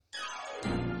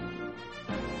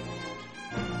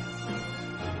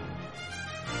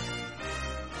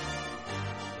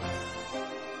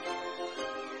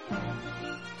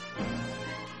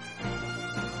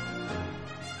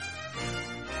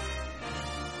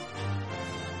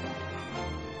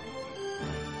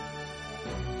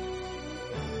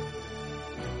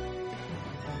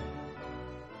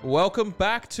Welcome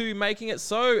back to Making It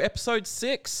So, episode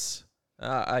 6,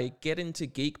 a Get Into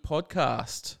Geek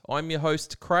podcast. I'm your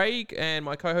host, Craig, and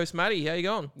my co-host, Maddie. How you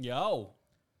going? Yo.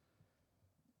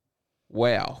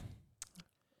 Wow.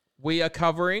 We are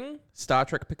covering Star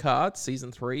Trek Picard,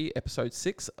 Season 3, Episode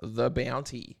 6, The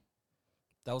Bounty.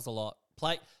 That was a lot.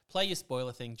 Play your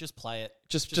spoiler thing. Just play it.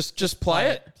 Just play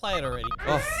it? Play it already.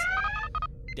 Oh.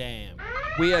 Damn.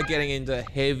 We are getting into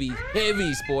heavy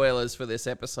spoilers for this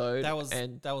episode. That was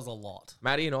a lot.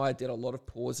 Maddie and I did a lot of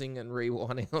pausing and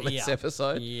rewinding on this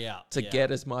episode to get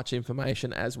as much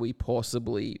information as we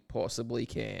possibly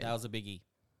can. That was a biggie.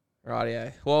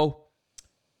 Rightio. Well,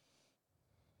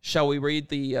 shall we read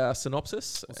the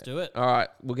synopsis? Let's do it. All right,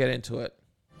 we'll get into it.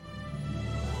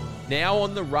 Now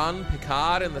on the run,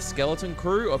 Picard and the skeleton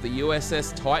crew of the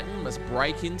USS Titan must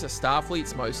break into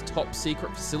Starfleet's most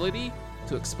top-secret facility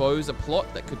to expose a plot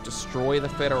that could destroy the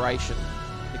Federation.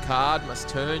 Picard must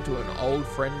turn to an old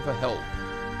friend for help.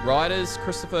 Writers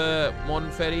Christopher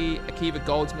Monfetti, Akiva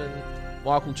Goldsman,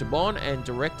 Michael Chabon, and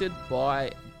directed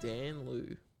by Dan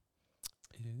Liu.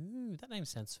 Ooh, that name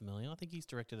sounds familiar. I think he's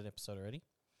directed an episode already.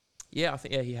 Yeah,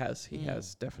 he has. He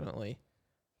has, definitely.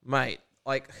 Mate,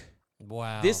 like...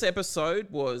 Wow. This episode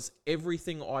was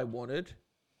everything I wanted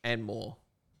and more.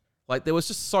 Like, there was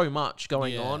just so much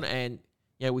going on, and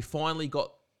we finally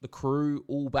got the crew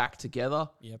all back together.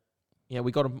 Yep.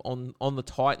 We got them on the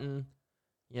Titan.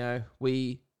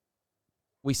 We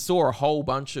saw a whole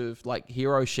bunch of like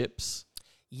hero ships.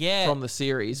 Yeah. From the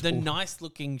series. The nice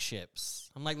looking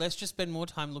ships. I'm like, let's just spend more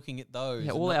time looking at those.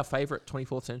 Yeah, all our favorite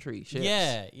 24th century ships.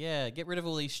 Yeah. Get rid of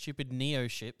all these stupid Neo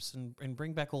ships and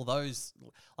bring back all those.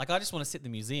 Like, I just want to sit in the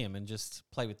museum and just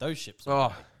play with those ships.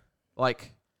 Oh,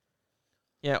 like,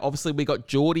 obviously we got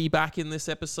Geordi back in this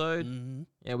episode. Mm-hmm.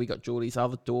 Yeah, we got Geordi's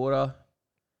other daughter.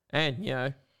 And,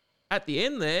 at the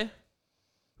end there,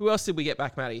 who else did we get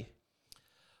back, Maddie?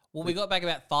 Well, we got back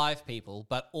about 5 people,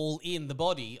 but all in the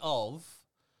body of...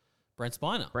 Brent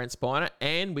Spiner.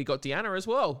 And we got Deanna as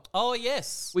well. Oh,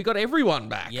 yes. We got everyone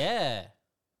back. Yeah.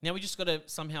 Now we just got to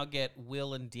somehow get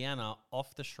Will and Deanna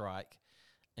off the Shrike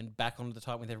and back onto the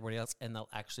Titan with everybody else, and they'll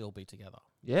actually all be together.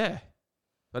 Yeah.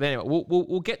 But anyway,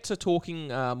 we'll get to talking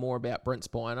more about Brent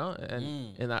Spiner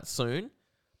and that soon.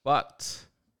 But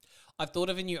I've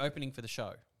thought of a new opening for the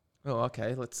show. Oh,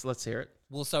 okay. Let's hear it.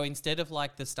 Well, so instead of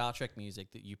like the Star Trek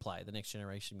music that you play, the Next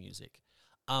Generation music,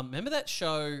 remember that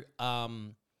show...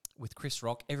 with Chris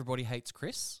Rock, Everybody Hates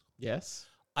Chris? Yes.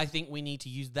 I think we need to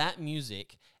use that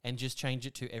music and just change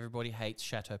it to Everybody Hates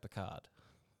Chateau Picard.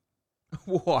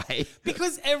 Why?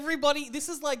 Because this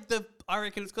is like I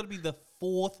reckon it's got to be the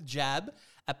 4th jab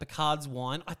at Picard's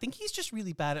wine. I think he's just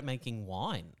really bad at making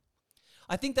wine.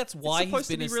 I think that's why he's supposed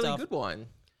been to be really good wine.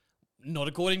 Not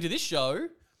according to this show.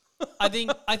 I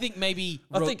think maybe...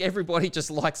 I think everybody just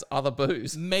likes other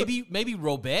booze. Maybe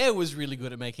Robert was really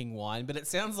good at making wine, but it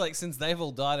sounds like since they've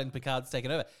all died and Picard's taken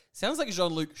over, sounds like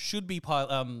Jean-Luc should be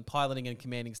piloting and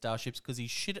commanding starships because he's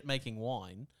shit at making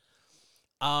wine.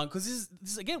 Because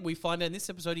this is, again, we find out in this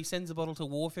episode he sends a bottle to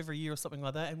Worf every year or something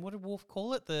like that. And what did Worf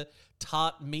call it? The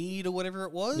tart mead or whatever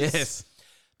it was? Yes.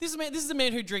 This is a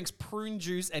man who drinks prune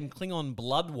juice and Klingon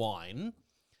blood wine.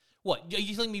 What, are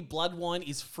you telling me blood wine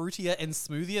is fruitier and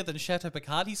smoothier than Chateau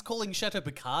Picard? He's calling Chateau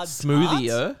Picard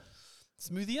smoothier.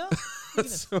 Smoothier?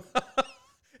 It's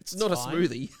not fine. A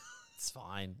smoothie. It's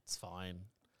fine.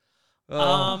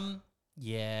 Oh.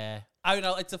 Yeah. I don't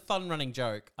know, it's a fun running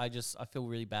joke. I feel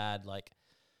really bad, like,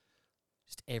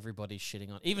 just everybody's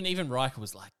shitting on. Even Riker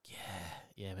was like,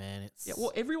 yeah, man, it's... Yeah,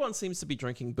 well, everyone seems to be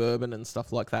drinking bourbon and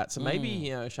stuff like that. So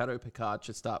maybe, Chateau Picard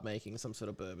should start making some sort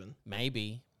of bourbon.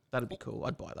 Maybe. That'd be cool.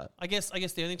 I'd buy that. I guess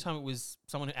the only time it was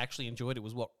someone who actually enjoyed it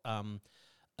was what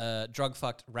drug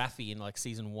fucked Raffi in like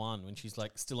season 1 when she's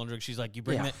like still on drugs. She's like, you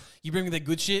bring me the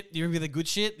good shit. You bring me the good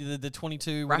shit. The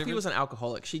 22. Raffi was an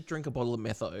alcoholic. She'd drink a bottle of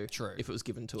metho. True. If it was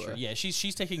given to her. Yeah,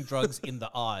 she's taking drugs in the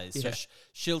eyes. Yeah. So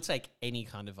she'll take any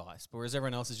kind of ice. But whereas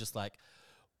everyone else is just like,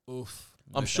 oof.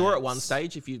 I'm sure at one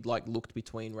stage, if you'd like looked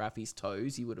between Raffi's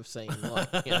toes, you would have seen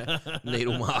like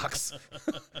needle marks.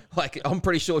 Like I'm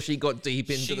pretty sure she got deep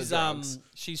into the drugs.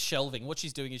 She's shelving. What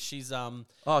she's doing is she's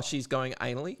she's going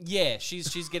anally. Yeah,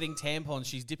 she's getting tampons.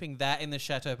 She's dipping that in the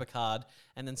Chateau Picard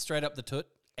and then straight up the toot,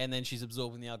 and then she's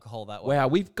absorbing the alcohol that way. Wow,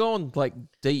 we've gone like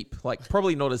deep, like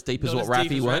probably not as deep as what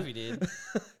Raffi went. Raffi did.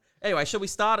 Anyway, shall we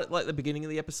start at like the beginning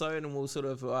of the episode and we'll sort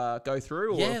of go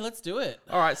through? Or? Yeah, let's do it.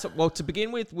 All right. So, to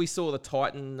begin with, we saw the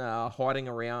Titan hiding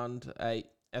around a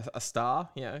star,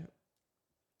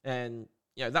 and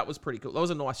that was pretty cool. That was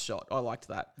a nice shot. I liked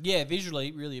that. Yeah,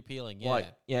 visually really appealing.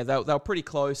 Yeah, they were pretty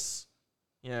close.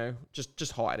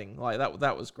 Just hiding like that.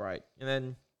 That was great. And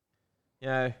then you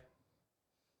know,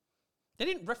 They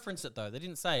didn't reference it though. They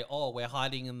didn't say, "Oh, we're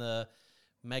hiding in the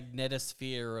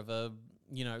magnetosphere of a,"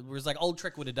 whereas like old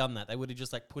Trek would have done that. They would have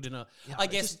just like put in a. I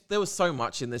guess there was so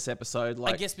much in this episode.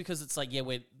 Like, I guess because it's like, yeah,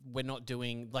 we're not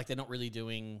doing like they're not really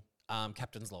doing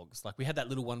captain's logs. Like we had that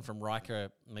little one from Riker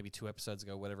maybe 2 episodes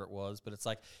ago, whatever it was. But it's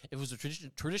like if it was a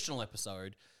traditional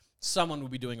episode, someone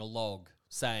would be doing a log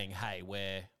saying, "Hey,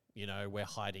 we're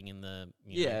hiding in the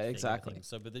Yeah, thing," exactly.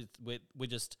 So, but we're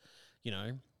just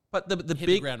but the hit the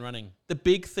big ground running. the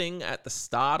big thing at the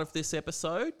start of this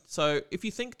episode. So if you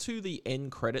think to the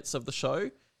end credits of the show,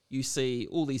 you see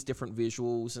all these different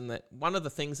visuals, and that one of the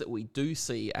things that we do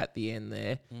see at the end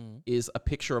there is a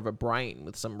picture of a brain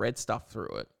with some red stuff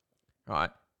through it. Right.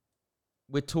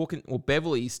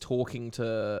 Beverly's talking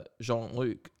to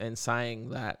Jean-Luc and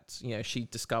saying that, she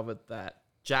discovered that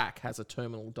Jack has a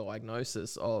terminal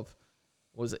diagnosis of,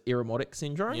 was it Irumodic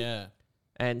syndrome? Yeah.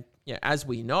 And, as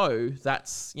we know,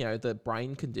 that's, the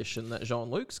brain condition that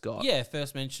Jean-Luc's got. Yeah,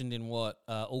 first mentioned in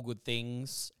All Good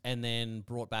Things, and then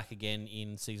brought back again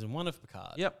in season 1 of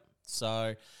Picard. Yep.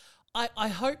 So I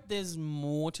hope there's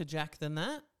more to Jack than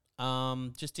that.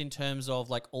 Just in terms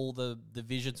of like all the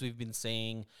visions we've been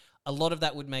seeing, a lot of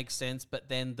that would make sense, but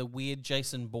then the weird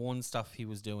Jason Bourne stuff he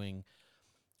was doing,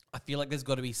 I feel like there's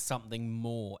got to be something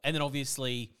more. And then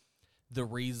obviously the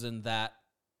reason that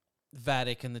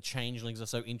Vadic and the Changelings are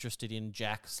so interested in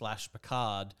Jack /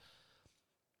 Picard,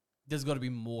 there's got to be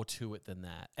more to it than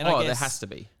that. And I guess, there has to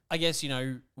be. I guess,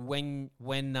 when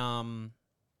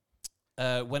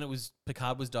it was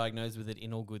Picard was diagnosed with it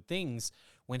in All Good Things,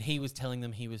 when he was telling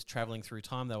them he was traveling through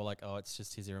time, they were like, "Oh, it's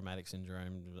just his Irumodic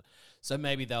syndrome." So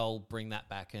maybe they'll bring that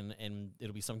back, and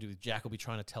it'll be something to do with Jack. Will be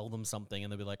trying to tell them something,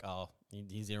 and they'll be like, "Oh,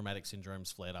 his Irumodic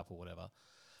syndrome's flared up or whatever."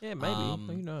 Yeah, maybe.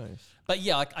 Who knows? But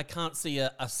yeah, I can't see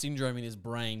a syndrome in his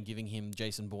brain giving him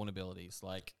Jason Bourne abilities.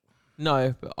 Like,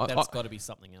 no, but that's got to be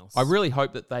something else. I really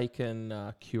hope that they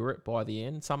can cure it by the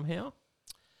end somehow,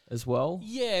 as well.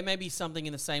 Yeah, maybe something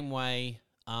in the same way.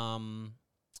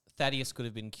 Thaddeus could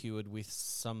have been cured with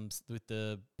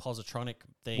the positronic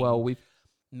thing. Well,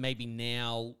 maybe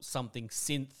now something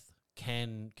synth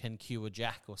can cure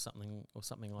Jack or something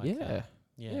like that.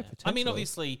 Yeah. I mean,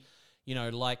 obviously,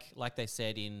 like they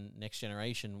said in Next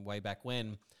Generation way back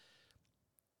when,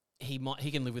 he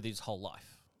can live with his whole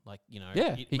life. Like,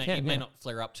 it may not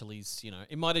flare up till he's,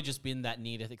 it might have just been that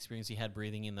near-death experience he had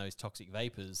breathing in those toxic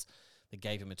vapors that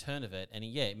gave him a turn of it, and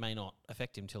it may not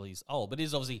affect him till he's old. But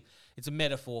it's a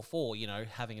metaphor for,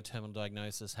 having a terminal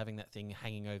diagnosis, having that thing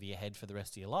hanging over your head for the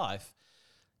rest of your life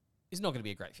is not going to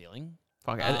be a great feeling.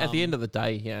 Fuck, at the end of the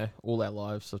day, all our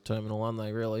lives are terminal, aren't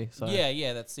they, really? So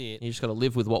yeah, that's it. You just got to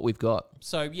live with what we've got.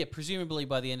 So, presumably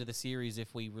by the end of the series,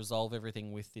 if we resolve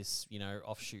everything with this,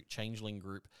 offshoot changeling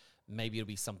group, maybe it'll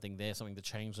be something there, something the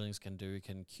changelings can do,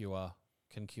 can cure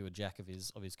Jack of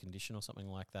his condition or something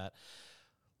like that.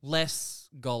 Less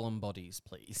Gollum bodies,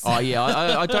 please. Oh, yeah.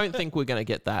 I don't think we're going to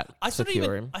get that I to still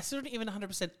cure him. I still don't even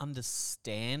 100%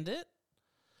 understand it.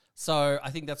 So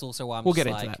I think that's also why we'll get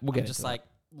into that. We'll get into that.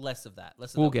 Less of that.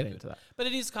 We'll get into that. But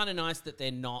it is kind of nice that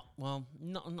they're not, I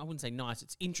wouldn't say nice.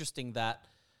 It's interesting that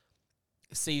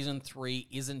season 3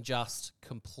 isn't just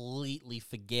completely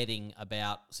forgetting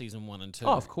about season 1 and 2.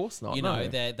 Oh, of course not. No.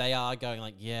 They are going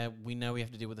like, yeah, we know we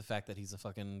have to deal with the fact that he's a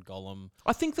fucking Gollum.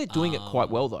 I think they're doing it quite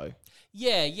well, though.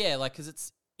 Yeah, like,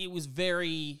 because it was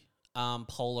very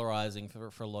polarizing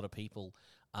for a lot of people.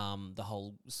 The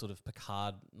whole sort of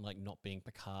Picard, like not being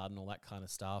Picard and all that kind of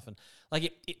stuff. And like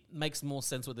it makes more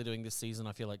sense what they're doing this season,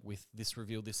 I feel like, with this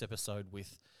reveal, this episode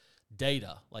with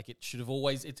Data. Like it should have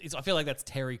always, I feel like that's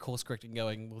Terry course correcting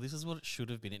going, well, this is what it should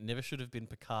have been. It never should have been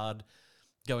Picard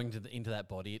going into that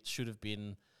body. It should have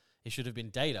been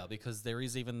Data, because there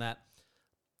is even that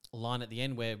line at the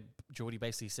end where Geordi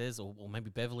basically says, or maybe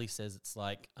Beverly says, it's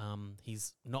like,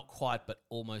 he's not quite, but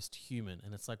almost human.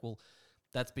 And it's like, well,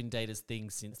 that's been Data's thing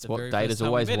since the very Data's first time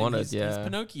always we met him. wanted. He's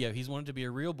Pinocchio. He's wanted to be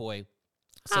a real boy.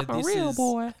 I'm a real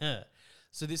boy.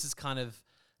 So this is kind of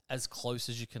as close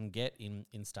as you can get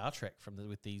in Star Trek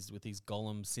with these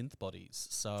Gollum synth bodies.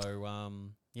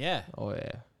 So yeah. Oh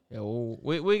yeah. Yeah, well,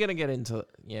 we're going to get into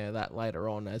that later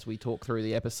on as we talk through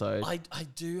the episode. I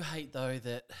do hate though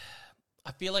that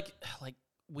I feel like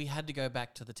we had to go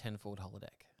back to the Tenfold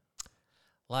holodeck.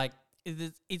 Like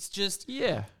it's just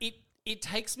It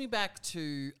takes me back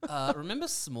to remember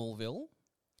Smallville?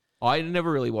 I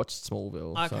never really watched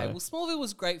Smallville. Okay, well, Smallville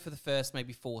was great for the first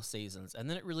maybe 4 seasons, and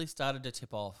then it really started to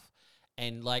tip off.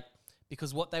 And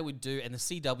because what they would do, and the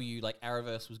CW, like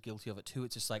Arrowverse was guilty of it too,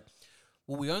 it's just like,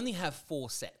 well, we only have 4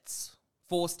 sets,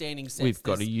 4 standing sets. We've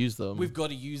got to use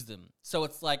them. So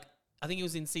it's like, I think it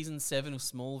was in season 7 of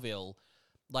Smallville,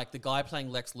 like the guy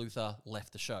playing Lex Luthor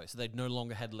left the show, so they no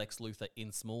longer had Lex Luthor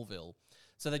in Smallville.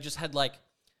 So they just had like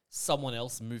someone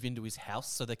else move into his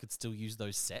house so they could still use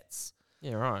those sets.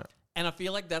 Yeah, right. And I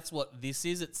feel like that's what this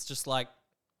is. It's just like,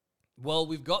 well,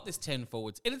 we've got this 10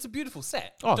 forwards, and it's a beautiful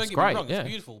set. Oh, Don't it's get great, me wrong, yeah. it's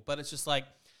beautiful, but it's just like,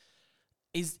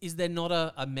 is there not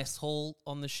a mess hall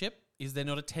on the ship? Is there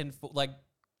not a 10 like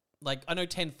I know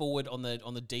 10 forward on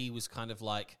the D was kind of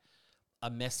like a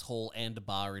mess hall and a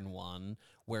bar in one,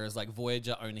 whereas like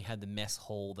Voyager only had the mess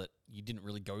hall that you didn't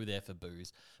really go there for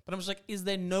booze. But I'm just like, is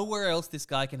there nowhere else this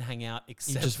guy can hang out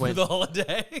except just for went the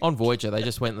holodeck? On Voyager, they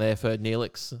just went there for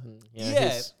Neelix and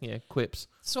his quips.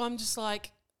 So I'm just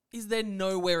like, is there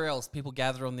nowhere else people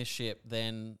gather on this ship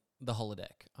than the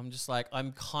holodeck? I'm just like,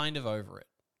 I'm kind of over it.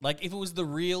 Like, if it was the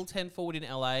real 10 forward in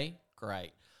LA,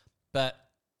 great. But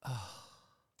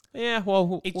Yeah,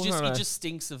 well, it I don't know. just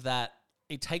stinks of that.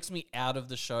 It takes me out of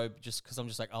the show just because I'm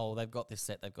just like, oh, they've got this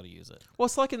set, they've got to use it. Well,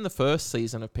 it's like in the first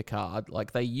season of Picard,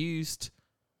 like they used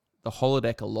the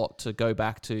holodeck a lot to go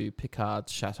back to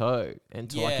Picard's chateau and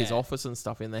to like his Yeah. office and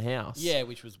stuff in the house. Yeah,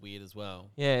 which was weird as well.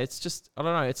 Yeah, it's just, I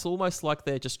don't know, it's almost like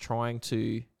they're just trying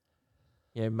to,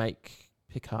 make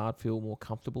Picard feel more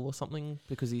comfortable or something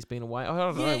because he's been away. I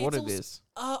don't know what it is.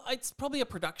 It's probably a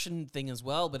production thing as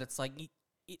well, but it's like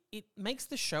it makes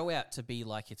the show out to be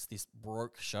like it's this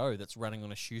broke show that's running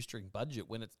on a shoestring budget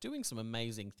when it's doing some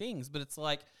amazing things. But it's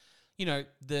like,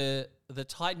 the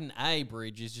Titan A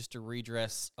bridge is just a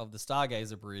redress of the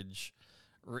Stargazer bridge,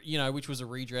 which was a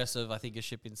redress of, I think, a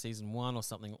ship in season 1 or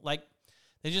something. Like,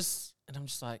 and I'm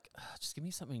just like, just give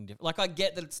me something different. Like, I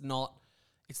get that it's not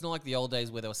like the old days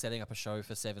where they were setting up a show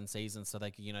for 7 seasons so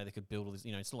they could, they could build all this,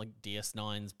 it's not like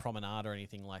DS9's Promenade or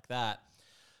anything like that.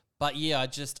 But yeah,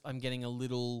 I'm getting a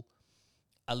little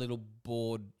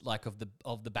bored, like, of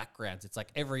the backgrounds. It's like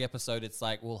every episode, it's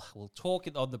like, we'll talk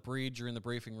on the bridge or in the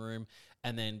briefing room,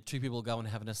 and then 2 people go and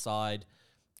have an aside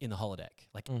in the holodeck,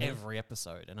 like every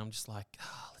episode. And I'm just like,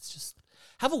 let's just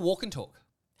have a walk and talk.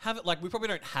 Have it like, we probably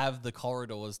don't have the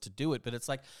corridors to do it, but it's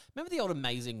like, remember the old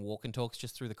amazing walk and talks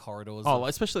just through the corridors? Oh,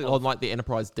 especially on like the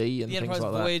Enterprise D and The things Enterprise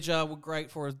like that. Voyager were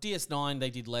great for us. DS9, they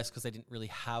did less because they didn't really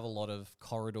have a lot of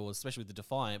corridors, especially with the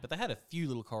Defiant, but they had a few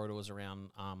little corridors around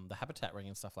the habitat ring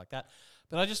and stuff like that.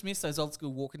 But I just miss those old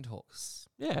school walk and talks.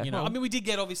 Yeah, I mean, we did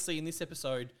get, obviously, in this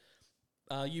episode,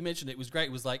 you mentioned it was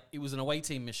great. It was an away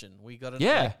team mission. We got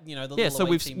the little so away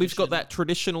we've team got mission. that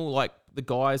traditional, like the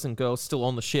guys and girls still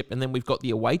on the ship, and then we've got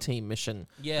the away team mission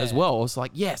as Yeah. well. It's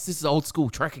like, yes, this is old school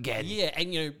Trek again. Yeah,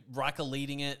 and Riker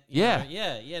leading it. Yeah.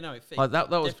 No, it Like, that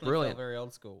was definitely brilliant. felt very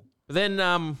old school. But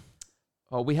then,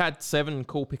 we had 7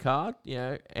 call Picard,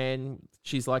 and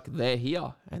she's like, they're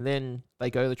here, and then they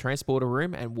go to the transporter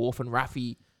room, and Worf and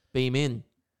Raffi beam in,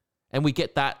 and we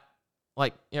get that,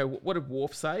 like, what did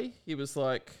Worf say? He was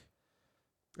like,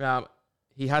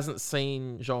 he hasn't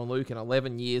seen Jean-Luc in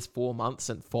 11 years, 4 months,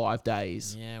 and 5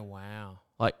 days. Yeah, wow.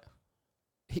 Like,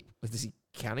 is he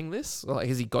counting this? Like,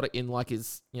 has he got it in like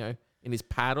his, in his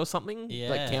pad or something? Yeah.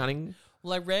 Like counting.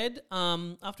 Well, I read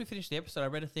after we finished the episode, I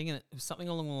read a thing, and it was something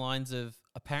along the lines of,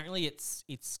 apparently it's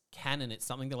canon. It's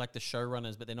something that, like, the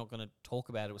showrunners, but they're not going to talk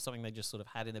about it. It was something they just sort of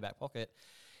had in their back pocket.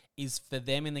 Is for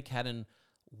them in the canon,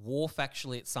 Worf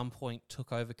actually at some point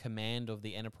took over command of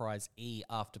the Enterprise E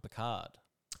after Picard.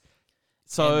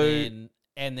 So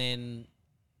and then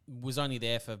was only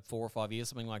there for 4 or 5 years,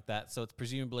 something like that. So it's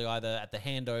presumably either at the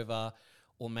handover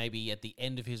or maybe at the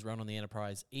end of his run on the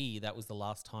Enterprise E, that was the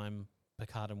last time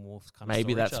Picard and Worf kind of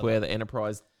maybe saw that's each other. where the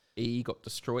Enterprise E got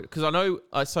destroyed. Because I know,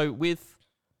 so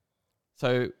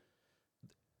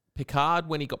Picard,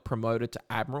 when he got promoted to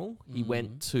Admiral, he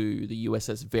went to the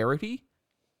USS Verity,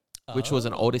 which was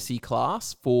an Odyssey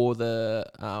class for the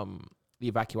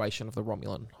evacuation of the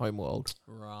Romulan homeworld.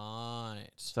 Right.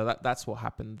 So that's what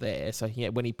happened there. So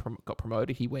when he got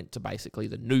promoted, he went to basically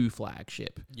the new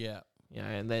flagship. Yeah.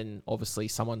 And then obviously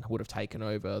someone would have taken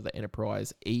over the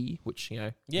Enterprise E, which could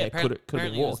have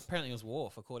been Worf. Apparently it was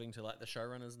Worf, according to like the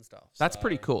showrunners and stuff. That's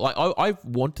pretty cool. Like I've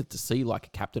wanted to see like a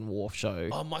Captain Worf show.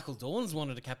 Oh, Michael Dorn's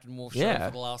wanted a Captain Worf show Yeah.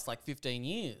 for the last like 15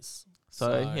 years.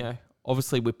 So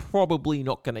obviously we're probably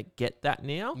not going to get that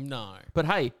now. No. But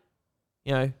hey,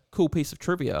 cool piece of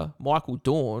trivia. Michael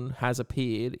Dorn has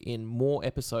appeared in more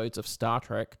episodes of Star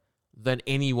Trek than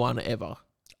anyone ever.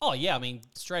 Oh yeah, I mean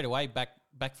straight away back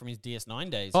from his DS9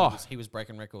 days, he was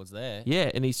breaking records there. Yeah,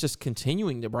 and he's just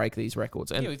continuing to break these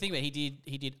records. And we think about it,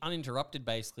 he did uninterrupted.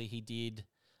 Basically, he did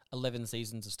 11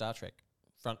 seasons of Star Trek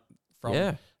from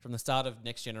the start of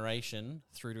Next Generation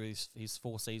through to his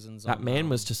 4 seasons. That man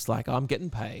was just like, I'm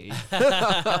getting paid.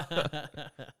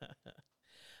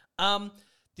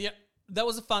 That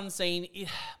was a fun scene.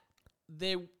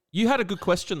 You had a good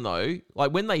question though.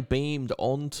 Like when they beamed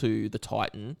onto the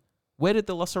Titan, where did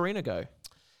the La Serena go?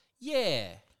 Yeah.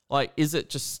 Like, is it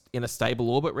just in a stable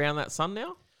orbit around that sun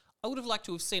now? I would have liked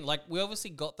to have seen, like, we obviously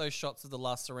got those shots of the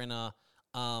La Serena,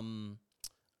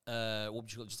 what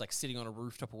would you call it, just like sitting on a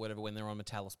rooftop or whatever when they're on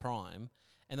Metalis Prime.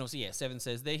 And obviously, yeah, Seven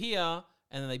says they're here,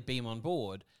 and then they beam on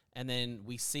board. And then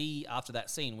we see, after that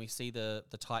scene, we see the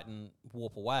Titan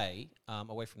warp away,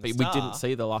 away from the But star. we didn't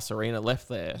see the La Serena left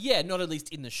there. Yeah, not at least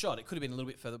in the shot. It could have been a little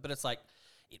bit further, but it's like...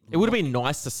 It would have been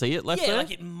nice to see it left yeah, there. like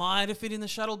it might have fit in the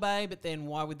shuttle bay, but then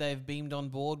why would they have beamed on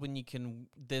board when you can?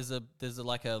 There's a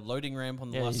like a loading ramp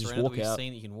on the Yeah, La you just Serena that walk we've out.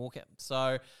 seen that you can walk out. So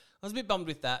I was a bit bummed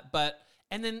with that,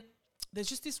 and then there's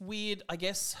just this weird, I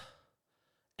guess,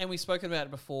 and we've spoken about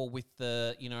it before with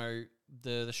the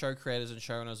the show creators and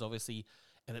showrunners, obviously,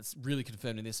 and it's really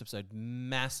confirmed in this episode.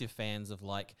 Massive fans of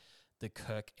like the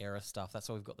Kirk era stuff. That's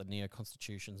why we've got the Neo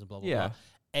Constitutions and blah blah Yeah. blah.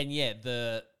 And yeah,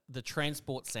 the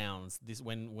transport sounds this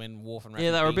when Worf and Raffi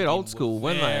Yeah, they were a bit beamed old in school, were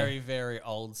weren't they? very very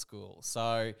old school.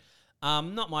 So,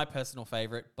 not my personal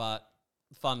favorite, but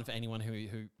fun for anyone who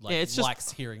like Yeah, it's just- likes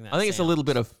hearing that. I think it's a sound. little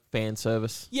bit of fan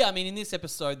service. Yeah, I mean, in this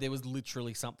episode, there was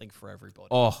literally something for everybody.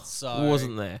 Oh, so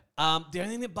wasn't there? The only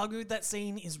thing that bugged me with that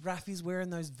scene is Raffi's wearing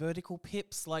those vertical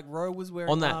pips like Ro was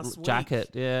wearing On that last week.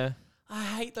 jacket, yeah. I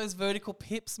hate those vertical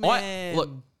pips,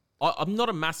 man. I'm not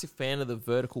a massive fan of the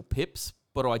vertical pips,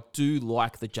 but I do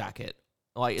like the jacket.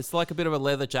 Like, it's like a bit of a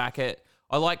leather jacket.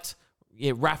 I liked,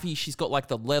 Raffi, she's got like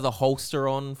the leather holster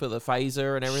on for the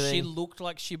phaser and everything. She looked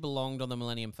like she belonged on the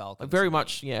Millennium Falcon. Very to me.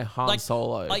 much, Han Like,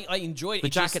 Solo. I enjoyed it. the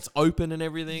It just- jacket's open and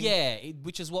everything. Yeah,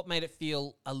 which is what made it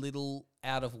feel a little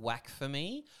out of whack for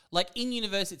me. Like in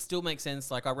universe, it still makes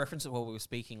sense. Like I referenced it while we were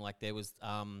speaking. Like there was,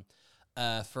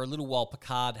 for a little while,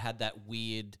 Picard had that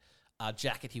weird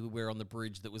jacket he would wear on the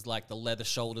bridge that was like the leather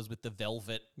shoulders with the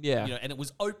velvet. Yeah. And it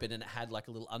was open and it had like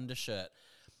a little undershirt.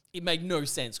 It made no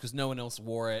sense because no one else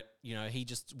wore it. He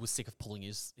just was sick of pulling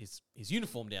his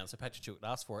uniform down. So Patrick Stewart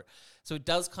asked for it. So it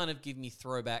does kind of give me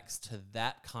throwbacks to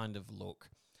that kind of look.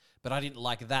 But I didn't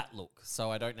like that look.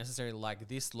 So I don't necessarily like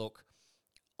this look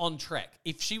on Trek.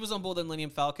 If she was on board the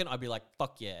Millennium Falcon, I'd be like,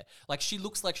 fuck yeah. Like she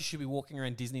looks like she should be walking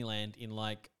around Disneyland in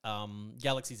like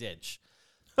Galaxy's Edge.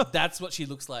 That's what she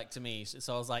looks like to me.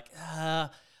 So I was like, I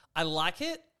like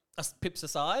it, pips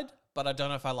aside, but I don't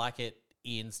know if I like it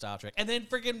in Star Trek. And then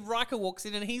friggin' Riker walks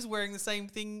in and he's wearing the same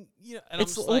thing. And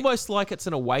It's I'm just almost like it's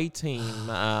an away team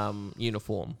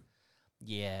uniform.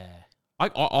 yeah.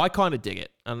 I kind of dig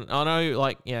it. And I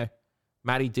know,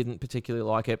 Maddie didn't particularly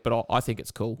like it, but I think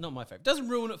it's cool. Not my favorite. Doesn't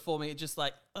ruin it for me. It just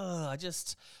like, I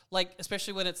just like,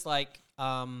 especially when it's like,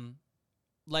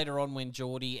 later on when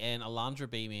Geordie and Alandra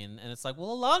beam in, and it's like,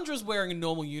 well, Alandra's wearing a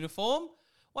normal uniform.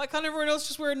 Why can't everyone else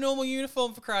just wear a normal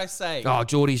uniform for Christ's sake? Oh,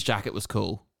 Geordie's jacket was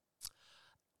cool.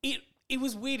 It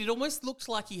was weird. It almost looked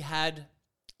like he had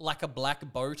like a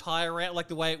black bow tie around, like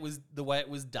the way it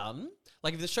was done.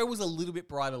 Like if the show was a little bit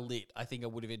brighter lit, I think I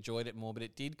would have enjoyed it more. But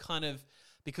it did kind of,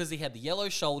 because he had the yellow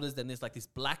shoulders, then there's like this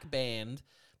black band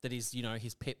that is,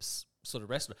 his pips sort of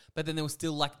rested. But then there was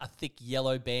still like a thick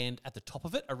yellow band at the top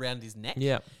of it around his neck.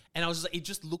 Yeah. And I was just like, it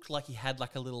just looked like he had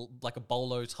like a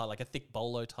bolo tie, like a thick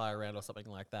bolo tie around or something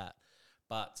like that.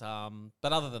 But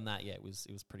other than that, yeah, it was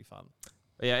pretty fun.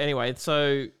 Yeah, anyway,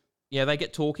 so they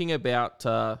get talking about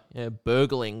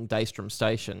burgling Daystrom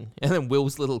Station, and then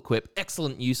Will's little quip,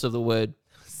 excellent use of the word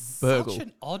burgle. Such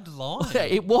an odd line. Yeah,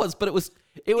 it was, but it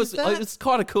was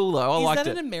kind of cool though. I Is liked that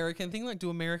it. an American thing? Like,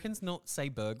 do Americans not say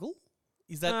burgle?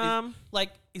 Is that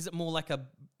is it more like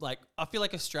I feel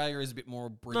like Australia is a bit more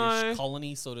British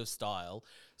colony sort of style.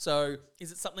 So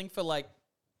is it something for like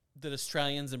that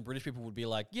Australians and British people would be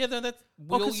like, yeah, no, that's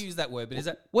we all 'cause- use that word, but is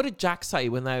that What did Jack say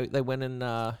when they went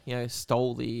and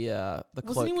stole the wasn't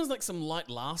cloak? it was like some light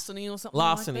larceny or something?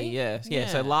 Larceny, like that? yeah.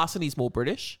 So larceny's more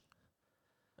British,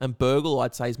 and burgle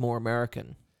I'd say is more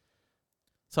American.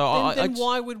 So Then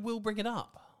why would Will bring it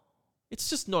up? it's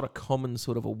just not a common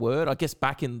sort of a word. I guess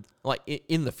back in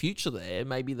in the future, there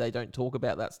maybe they don't talk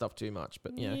about that stuff too much.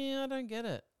 But Yeah, I don't get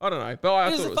it. I don't know. But I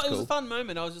It thought it was it was cool. a fun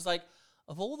moment. I was just like,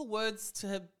 of all the words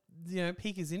to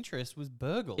pique his interest was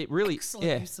burgle. It really- excellent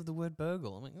yeah. use of the word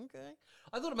burgle. I'm like, okay.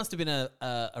 I thought it must have been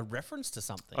a reference to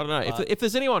something. I don't know but- if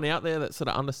there's anyone out there that sort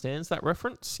of understands that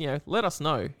reference. Let us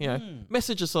know.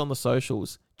 Message us on the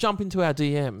socials. Jump into our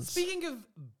DMs. Speaking of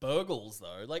burgles,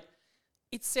 though, like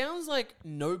it sounds like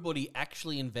nobody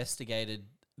actually investigated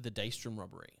the Daystrom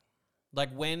robbery. Like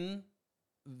when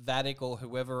Vatic or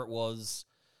whoever it was,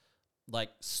 like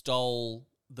stole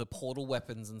the portal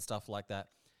weapons and stuff like that.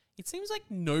 It seems like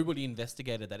nobody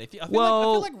investigated that. I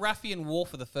feel like Raffi and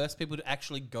Worf are the first people to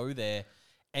actually go there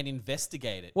and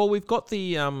investigate it. Well, we've got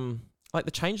the like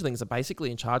the changelings are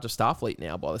basically in charge of Starfleet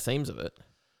now, by the seems of it.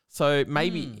 So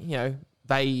maybe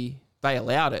they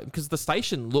allowed it because the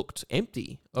station looked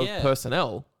empty of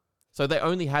personnel, so they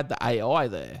only had the AI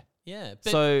there. Yeah,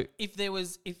 but so if there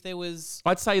was,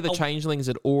 I'd say the changelings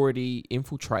had already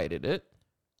infiltrated it.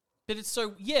 But it's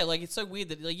so it's so weird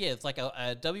that it's like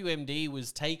a WMD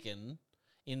was taken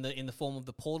in the form of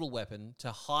the portal weapon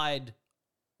to hide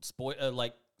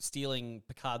stealing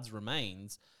Picard's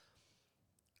remains.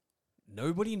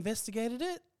 Nobody investigated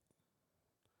it.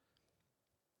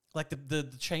 Like the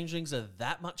changelings are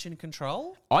that much in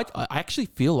control? I actually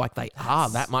feel like they are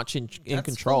that much in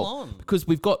control because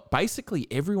we've got basically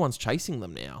everyone's chasing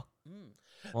them now.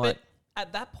 But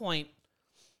at that point,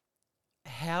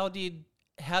 how did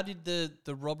the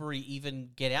robbery even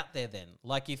get out there then?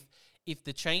 Like if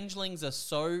the changelings are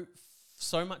so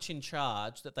much in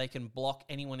charge that they can block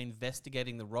anyone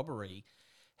investigating the robbery,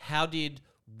 how did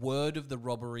word of the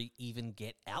robbery even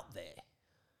get out there?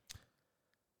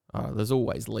 There's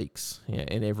always leaks,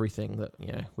 in everything that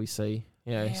we see.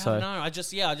 So I don't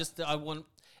know. I want.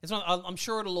 It's one. I'm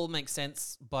sure it'll all make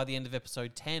sense by the end of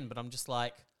episode 10, but I'm just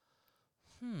like,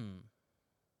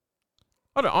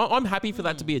 I don't. I'm happy for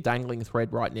that to be a dangling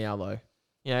thread right now, though.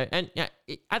 And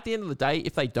at the end of the day,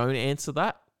 if they don't answer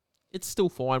that, it's still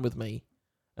fine with me,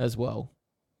 as well.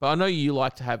 But I know you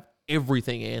like to have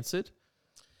everything answered.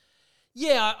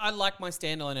 Yeah, I like my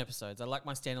standalone episodes. I like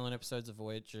my standalone episodes of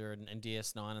Voyager and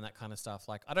DS9 and that kind of stuff.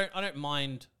 Like, I don't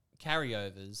mind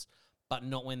carryovers, but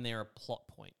not when they're a plot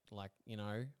point. Like,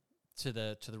 to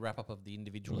the wrap up of the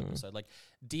individual episode. Like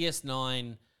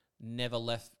DS9 never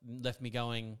left me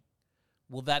going,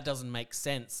 well, that doesn't make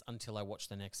sense until I watch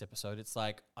the next episode. It's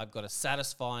like I've got a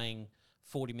satisfying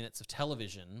 40 minutes of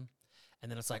television, and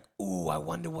then it's like, ooh, I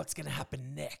wonder what's going to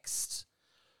happen next.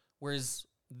 Whereas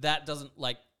that doesn't,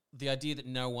 like, the idea that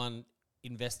no one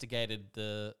investigated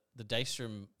the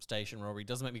Daystrom station robbery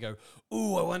doesn't make me go,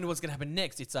 ooh, I wonder what's going to happen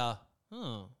next. It's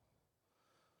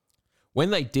When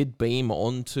they did beam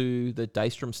onto the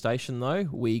Daystrom station, though,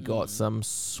 we got some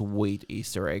sweet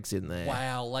Easter eggs in there.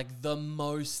 Wow, like the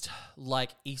most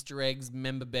Easter eggs,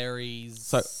 member berries,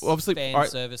 so obviously fan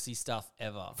servicey stuff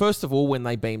ever. First of all, when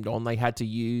they beamed on, they had to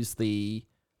use the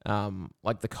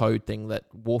the code thing that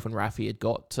Worf and Raffi had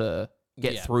got to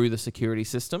get through the security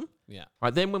system. Yeah.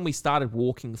 Right. Then when we started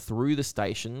walking through the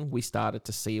station, we started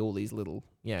to see all these little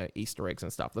Easter eggs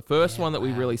and stuff. The first one that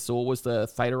we really saw was the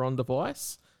Thetaron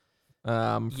device.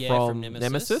 From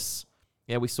Nemesis.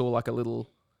 Yeah, we saw like a little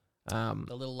the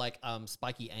little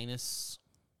spiky anus.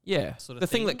 Yeah, sort of the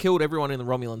thing that killed everyone in the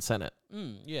Romulan Senate.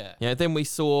 Yeah. Yeah, then we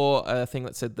saw a thing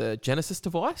that said the Genesis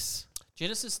device.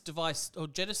 Genesis device, or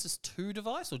Genesis 2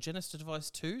 device, or Genesis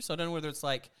device 2. So I don't know whether it's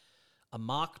like a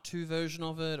Mark II version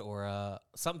of it or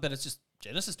something, but it's just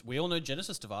Genesis. We all know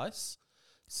Genesis device.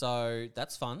 So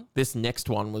that's fun. This next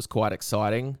one was quite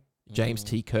exciting. James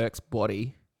T. Kirk's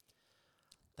body.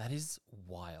 That is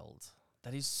wild.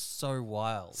 That is so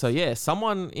wild. So yeah,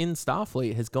 someone in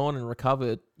Starfleet has gone and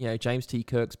recovered, James T.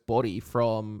 Kirk's body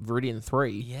from Viridian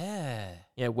 3. Yeah.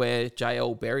 Yeah, where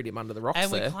JL buried him under the rocks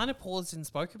and there. We kind of paused and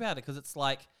spoke about it because it's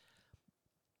like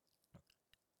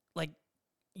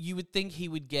you would think he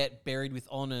would get buried with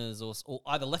honors or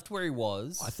either left where he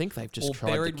was. I think they've just or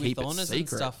tried buried to keep with it honors secret. and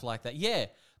stuff like that. Yeah.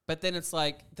 But then it's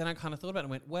like, then I kind of thought about it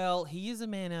and went, well, he is a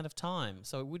man out of time.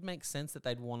 So it would make sense that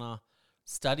they'd want to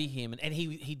study him. And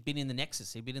he'd been in the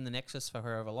Nexus. He'd been in the Nexus for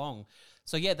however long.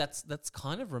 So yeah, that's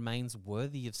kind of remains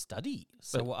worthy of study.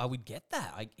 So but I would get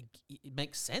that. It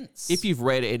makes sense. If you've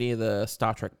read any of the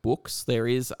Star Trek books, there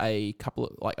is a couple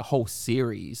of, a whole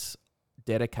series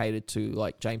dedicated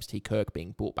to James T. Kirk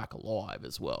being brought back alive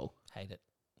as well. Hate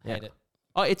it.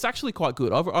 Oh, it's actually quite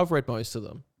good. I've read most of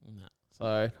them. No.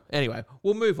 So anyway,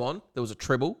 we'll move on. There was a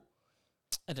Tribble.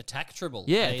 An attack Tribble.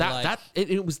 Yeah,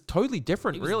 it was totally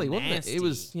different, it was really, nasty. wasn't it? It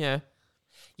was, yeah.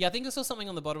 Yeah, I think I saw something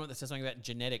on the bottom that says something about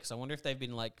genetics. I wonder if they've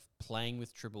been playing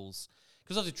with Tribbles.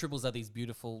 Because obviously Tribbles are these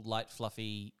beautiful, light,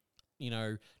 fluffy,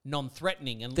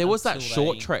 non-threatening. And there was that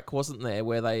short trek, wasn't there,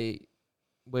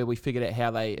 where we figured out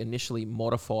how they initially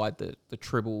modified the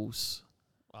Tribbles.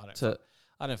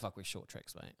 I don't fuck with short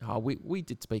treks, mate. Oh, we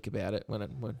did speak about it when it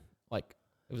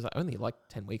was only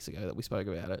 10 weeks ago that we spoke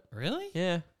about it. Really?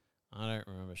 Yeah. I don't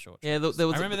remember short treks. Yeah,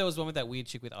 I remember there was one with that weird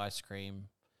chick with ice cream.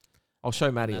 I'll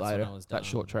show Maddie later. That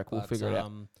short trek, we'll figure it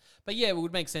out. But yeah, it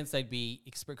would make sense they'd be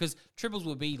because Tribbles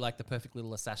would be the perfect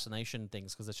little assassination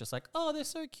things because it's just oh, they're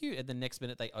so cute, and the next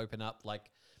minute they open up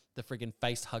the friggin'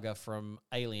 face hugger from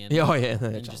Alien. Yeah, oh yeah,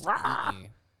 and just eat you.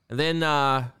 And then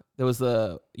there was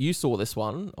you saw this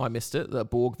one. I missed it. The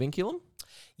Borg vinculum.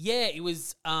 Yeah, it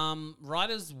was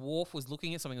Ryder's Worf was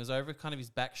looking at something. It was over kind of his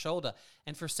back shoulder.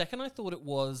 And for a second, I thought it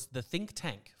was the think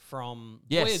tank from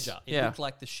Yes, Voyager. It yeah. looked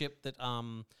like the ship that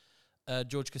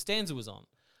George Costanza was on.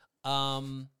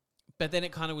 But then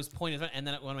it kind of was pointed, and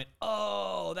then it went,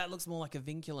 oh, that looks more like a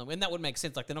vinculum. And that would make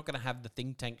sense. Like, they're not going to have the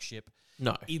think tank ship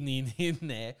No. in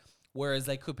there. Whereas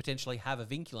they could potentially have a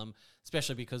vinculum,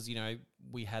 especially because, you know,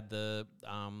 we had the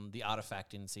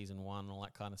artifact in season 1 and all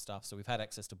that kind of stuff. So we've had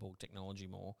access to Borg technology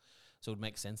more. So it would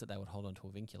make sense that they would hold on to a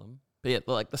vinculum. But yeah,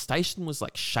 like the station was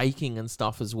like shaking and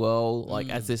stuff as well, like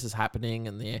as this is happening,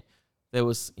 and there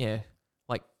was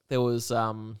like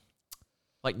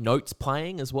notes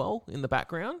playing as well in the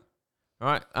background. All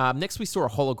right. Next we saw a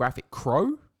holographic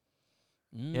crow.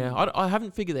 Yeah, I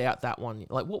haven't figured out that one.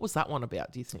 Like, what was that one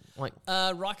about, do you think? Like,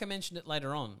 Riker mentioned it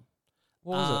later on.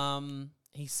 what was it?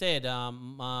 He said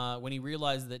when he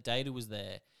realized that Data was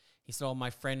there, he said, "Oh, my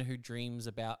friend who dreams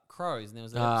about crows." And there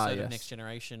was an episode of Next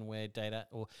Generation where Data,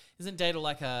 or isn't Data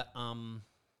like a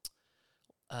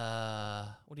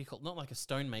what do you call it? Not like a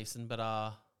stonemason, but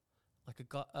like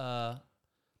a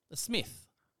smith.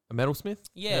 A metalsmith?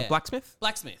 Yeah. Blacksmith?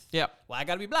 Blacksmith. Yeah. Well, I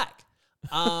gotta be black.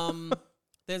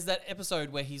 There's that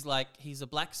episode where he's a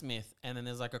blacksmith, and then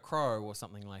there's like a crow or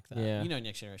something like that. Yeah. You know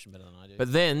Next Generation better than I do.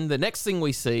 But then the next thing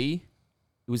we see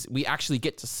was we actually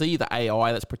get to see the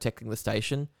AI that's protecting the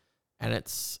station, and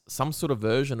it's some sort of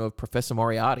version of Professor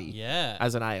Moriarty yeah,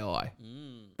 as an AI.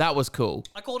 That was cool.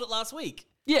 I called it last week.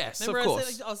 Yes, Remember of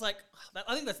course. I was like,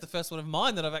 I think that's the first one of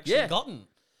mine that I've actually gotten.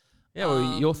 Yeah,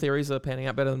 well, your theories are panning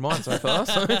out better than mine so far.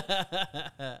 So.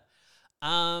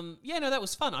 Yeah, no, that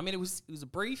was fun. I mean, it was a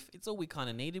brief. It's all we kind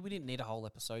of needed. We didn't need a whole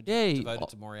episode Yeah, devoted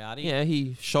to Moriarty. Yeah,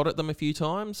 he shot at them a few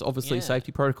times. Obviously, Yeah.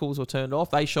 safety protocols were turned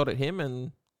off. They shot at him,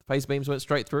 and phase beams went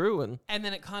straight through. And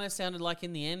then it kind of sounded like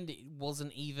in the end, it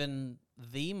wasn't even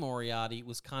the Moriarty. It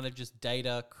was kind of just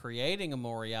Data creating a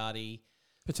Moriarty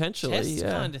Potentially, test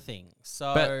kind of thing.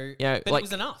 So, but it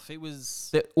was enough. It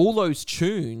was... all those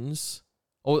tunes,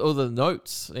 or the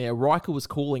notes, Riker was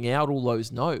calling out all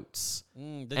those notes.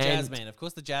 the jazz man. Of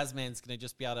course, the jazz man's going to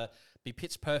just be able to be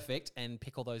pitch perfect and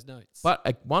pick all those notes.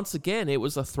 But once again, it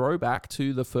was a throwback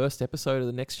to the first episode of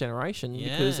The Next Generation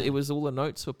because Yeah. it was all the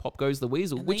notes for Pop Goes the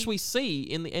Weasel, And which they- we see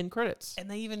in the end credits. And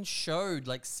they even showed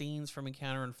like scenes from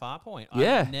Encounter and Farpoint.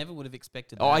 Yeah. I never would have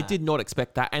expected that. Oh, I did not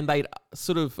expect that. And they'd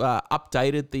sort of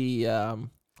updated the,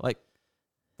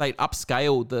 they'd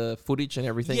upscaled the footage and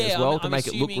everything Yeah, as well I'm to make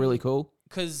it look assuming- really cool.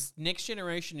 Because Next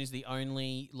Generation is the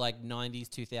only like 90s,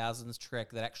 2000s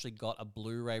Trek that actually got a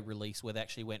Blu-ray release where they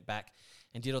actually went back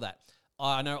and did all that.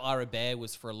 I know Ira Bear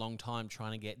was for a long time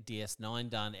trying to get DS9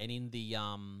 done, and in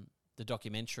the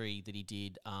documentary that he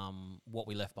did, What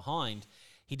We Left Behind,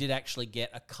 he did actually get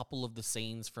a couple of the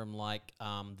scenes from like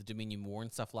the Dominion War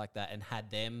and stuff like that, and had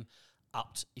them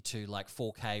up to like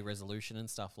 4K resolution and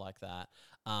stuff like that.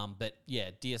 But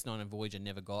yeah, DS9 and Voyager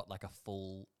never got like a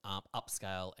full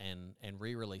upscale and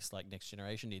re-release like Next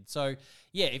Generation did. So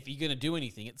yeah, if you're going to do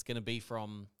anything, it's going to be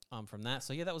from that.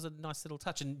 So yeah, that was a nice little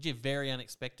touch, and very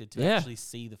unexpected to actually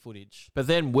see the footage. But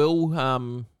then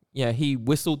Will, he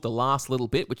whistled the last little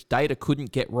bit, which Data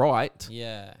couldn't get right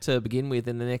Yeah. to begin with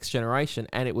in The Next Generation,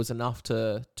 and it was enough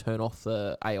to turn off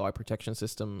the AI protection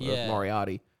system of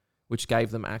Moriarty, which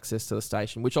gave them access to the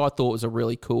station, which I thought was a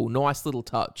really cool, nice little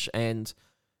touch. And,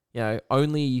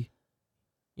 only,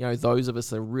 those of us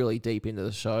that are really deep into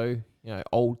the show,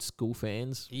 old school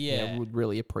fans, would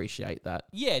really appreciate that.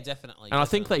 Yeah, definitely. And I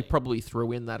think they probably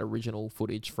threw in that original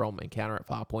footage from Encounter at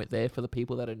Farpoint there for the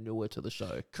people that are newer to the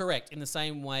show. Correct. In the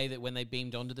same way that when they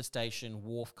beamed onto the station,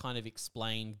 Worf kind of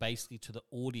explained basically to the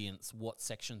audience what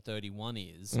Section 31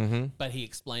 is, but he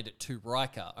explained it to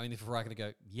Riker, only for Riker to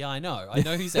go, yeah, I know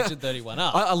who Section 31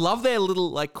 are. I love their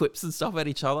little quips and stuff at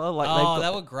each other.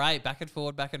 They were great. Back and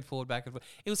forward, back and forward, back and forward.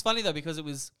 It was funny though,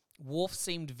 because Worf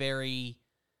seemed very...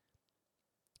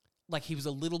 like he was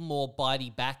a little more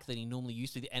bitey back than he normally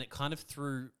used to, and it kind of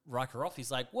threw Riker off.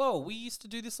 He's like, whoa, we used to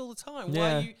do this all the time.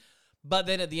 Why are you... But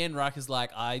then at the end, Riker's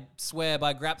like, I swear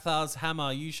by Grapthar's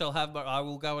hammer, you shall have, I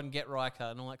will go and get Riker,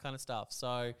 and all that kind of stuff.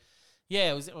 So,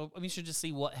 yeah, we should just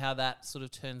see how that sort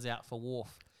of turns out for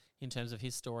Worf in terms of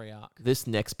his story arc. This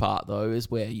next part, though,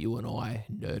 is where you and I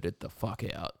nerded the fuck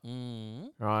out.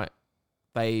 Right?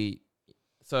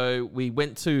 So we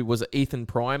went to, was it Ethan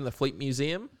Prime, the Fleet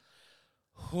Museum?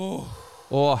 So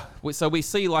we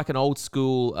see like an old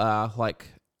school,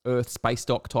 Earth space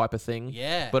dock type of thing.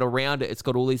 Yeah. But around it, it's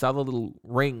got all these other little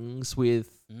rings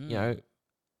with,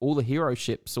 all the hero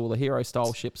ships, all the hero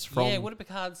style ships from. Yeah, what did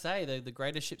Picard say? The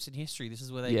greatest ships in history. This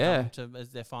is where they Yeah. come to as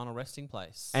their final resting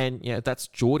place. And that's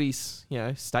Geordie's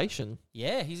station.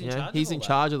 Yeah, he's in charge. He's of all in that.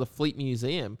 charge of the Fleet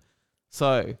Museum.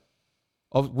 So,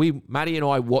 Maddie and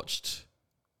I watched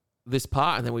this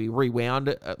part, and then we rewound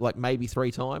it like maybe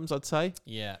 3 times, I'd say.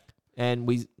 Yeah. And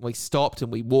we stopped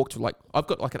and we walked I've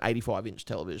got like an 85-inch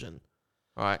television.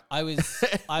 All right. I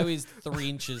was 3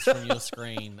 inches from your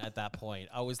screen at that point.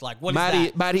 I was like, "What is Maddie,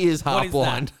 that? Maddie is What half is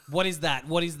blind. that? What is that?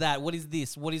 What is that? What is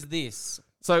this? What is this?"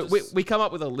 So we come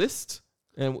up with a list,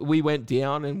 and we went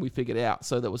down and we figured out.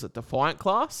 So there was a Defiant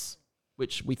class,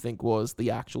 which we think was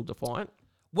the actual Defiant.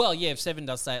 Well, yeah, if Seven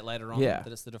does say it later on Yeah.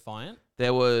 that it's the Defiant.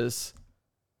 There was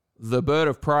the Bird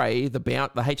of Prey, the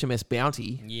HMS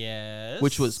Bounty, Yes.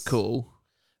 which was cool.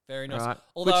 Very nice. Right.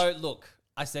 Although, look,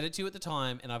 I said it to you at the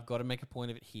time, and I've got to make a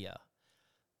point of it here.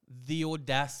 The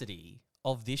audacity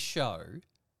of this show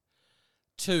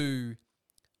to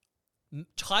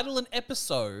title an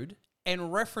episode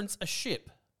and reference a ship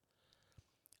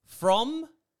from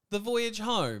the voyage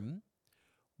home,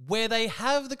 where they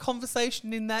have the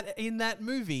conversation in that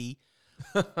movie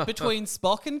between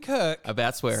Spock and Kirk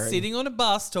About swearing. sitting on a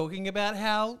bus talking about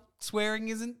how swearing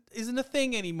isn't a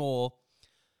thing anymore.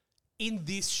 In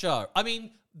this show, I mean,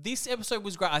 this episode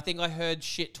was great. I think I heard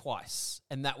shit twice,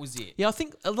 and that was it. Yeah, I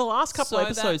think the last couple of So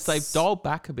episodes, they've that's- dialed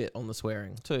back a bit on the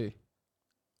swearing too.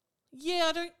 Yeah,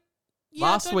 I don't. Yeah,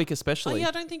 Last week especially.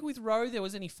 I don't think with Roe there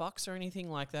was any fucks or anything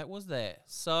like that, was there?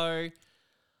 So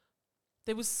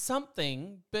there was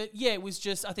something, but yeah, it was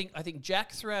just I think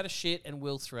Jack threw out a shit and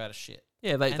Will threw out a shit.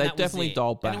 Yeah, they And that was definitely it.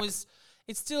 dialed back. And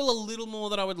it's still a little more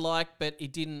than I would like, but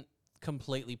it didn't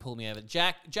completely pull me over.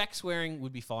 Jack swearing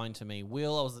would be fine to me.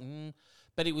 Will, I was,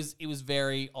 but it was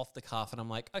very off the cuff, and I'm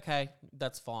like, okay,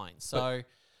 that's fine. So,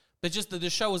 but just the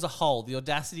show as a whole, the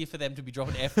audacity for them to be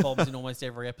dropping F-bombs in almost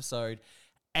every episode,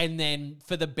 and then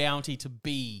for the bounty to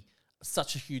be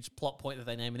such a huge plot point that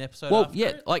they name an episode Well, after yeah,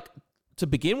 it. like to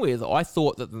begin with, I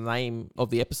thought that the name of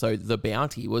the episode, The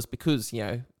Bounty, was because,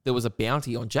 there was a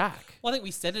bounty on Jack. Well, I think we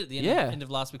said it at the end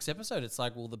of last week's episode. It's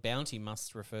like, well, the bounty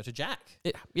must refer to Jack.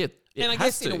 It And I has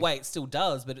guess to. in a way it still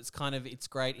does, but it's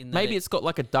great in that Maybe it's got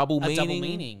like a double a meaning. double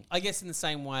meaning. I guess in the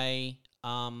same way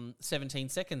 17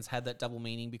 Seconds had that double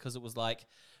meaning because it was like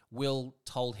Will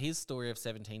told his story of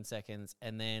 17 Seconds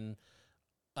and then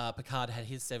Picard had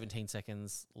his 17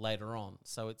 Seconds later on.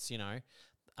 So it's,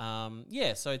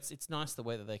 so it's nice the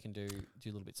way that they can do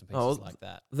little bits and pieces like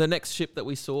that. The next ship that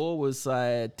we saw was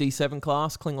a D7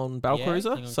 class Klingon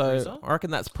battlecruiser. Klingon So cruiser. I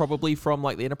reckon that's probably from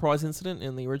like the Enterprise incident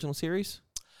in the original series.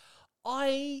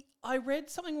 I read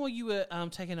something while you were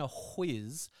taking a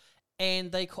whiz,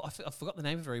 and I forgot the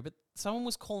name of it, but someone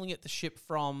was calling it the ship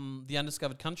from the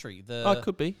Undiscovered Country. It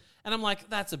could be. And I'm like,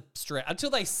 that's a stretch. Until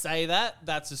they say that,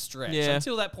 that's a stretch. Yeah.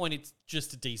 Until that point, it's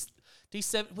just a D7.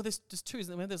 Well, there's two,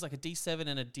 isn't there? There's like a D7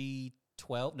 and a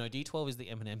D12. No, D12 is the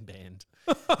Eminem band.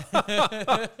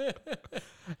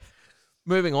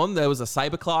 Moving on, there was a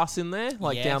Saber class in there,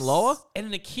 like down Yes. lower. And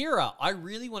an Akira. I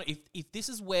really want to, if this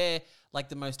is where like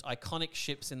the most iconic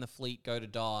ships in the fleet go to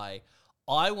die,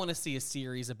 I want to see a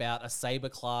series about a Saber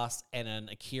class and an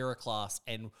Akira class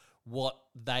and what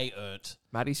they earned.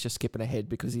 Maddie's just skipping ahead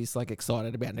because he's like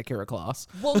excited about an Akira class.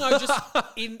 Well, no, just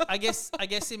I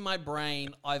guess in my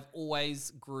brain, I've always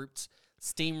grouped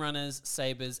Steam Runners,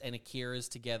 Sabers, and Akiras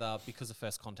together because of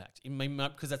First Contact.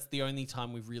 Because that's the only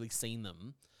time we've really seen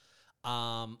them,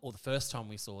 or the first time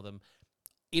we saw them.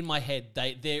 In my head,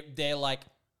 they're like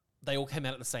they all came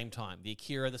out at the same time: the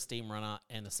Akira, the Steam Runner,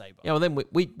 and the Saber. Yeah, well, then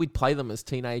we'd play them as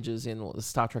teenagers in the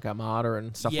Star Trek Armada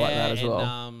and stuff like that as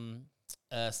well.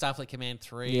 Starfleet Command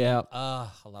 3. Yeah. I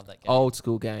love that game. Old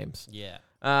school games. Yeah.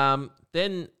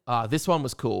 Then this one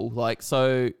was cool. Like,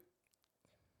 so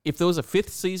if there was a 5th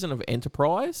season of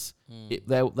Enterprise,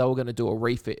 they were going to do a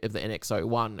refit of the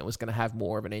NX-01. It was going to have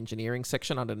more of an engineering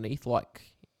section underneath, like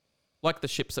the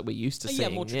ships that we're used to seeing. Yeah,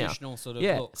 more traditional sort of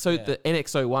look. So the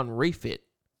NX-01 refit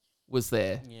was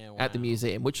there at the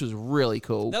museum, which was really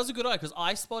cool. That was a good idea because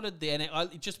I spotted the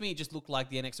NX. It just looked like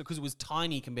the NX because it was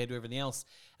tiny compared to everything else.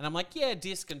 And I'm like, yeah,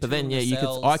 disc and. But then,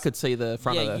 nacelles. I could see the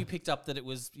front of the. You picked up that it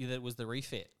was the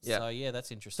refit. Yeah. So yeah,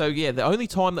 that's interesting. So yeah, the only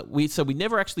time that we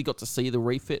never actually got to see the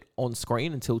refit on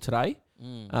screen until today.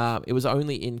 It was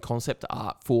only in concept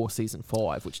art for season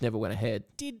 5, which never went ahead.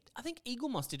 I think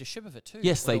Eaglemoss did a ship of it too?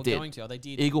 Yes, Or they were did. Going to. Oh, they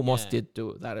did. Eaglemoss Yeah. did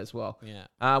do that as well.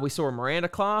 Yeah. We saw a Miranda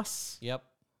class. Yep.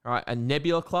 All right, a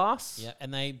Nebula class. Yeah,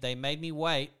 and they made me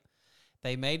wait.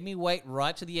 They made me wait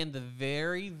right to the end. The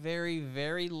very, very,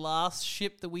 very last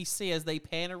ship that we see as they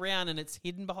pan around, and it's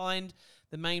hidden behind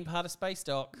the main part of Space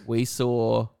Dock. We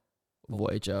saw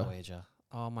Voyager. Voyager.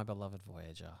 Oh, my beloved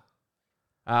Voyager.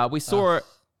 We saw it.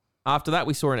 After that,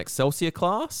 we saw an Excelsior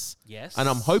class. Yes. And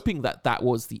I'm hoping that that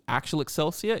was the actual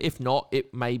Excelsior. If not,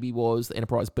 it maybe was the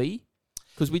Enterprise B.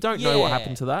 Because we don't know what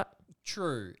happened to that.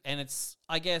 True. And it's,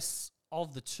 I guess,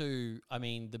 of the two, I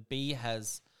mean, the B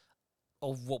has,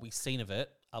 of what we've seen of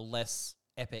it, a less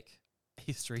epic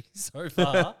history so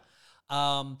far.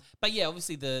 But yeah,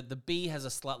 obviously the B has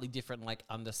a slightly different, like,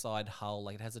 underside hull.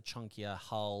 Like, it has a chunkier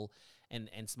hull and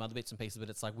some other bits and pieces, but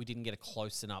it's like we didn't get a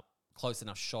close enough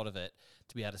shot of it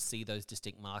to be able to see those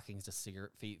distinct markings to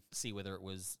see whether it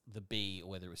was the B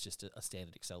or whether it was just a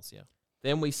standard Excelsior.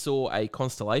 Then we saw a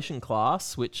Constellation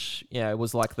class, which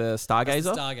was like the Stargazer. That's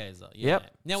the Stargazer, yeah.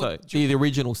 Yep. Now, so the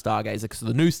original Stargazer, because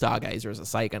the new Stargazer is a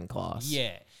Sagan class.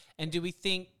 yeah. And do we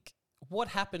think what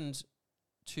happened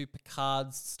to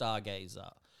Picard's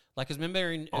Stargazer? Like, because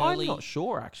remember in early... I'm not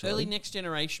sure, actually. Early Next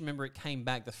Generation, remember it came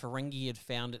back. The Ferengi had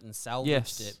found it and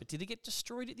salvaged it. But did it get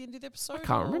destroyed at the end of the episode? I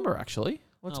can't remember, actually.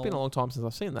 Well, it's been a long time since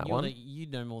I've seen that one. You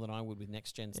know more than I would with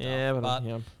Next Gen stuff. Yeah, but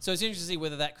yeah. So it's interesting to see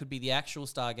whether that could be the actual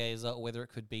Stargazer or whether it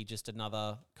could be just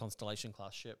another Constellation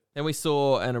class ship. Then we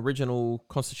saw an original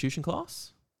Constitution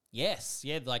class. Yes,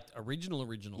 yeah, like original.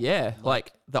 Yeah,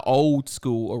 like the old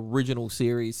school original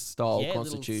series style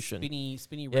Constitution.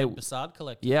 Spinny red Bassard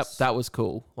collectors. Yep, that was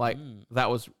cool. Like that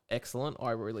was excellent.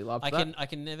 I really loved that. I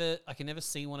can never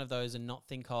see one of those and not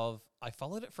think of. I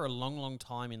followed it for a long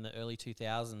time in the early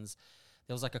 2000s.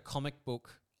 There was like a comic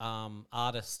book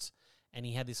artist, and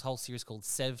he had this whole series called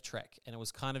Sev Trek, and it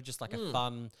was kind of just like a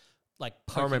fun, like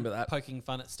I remember that. poking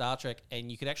fun at Star Trek, and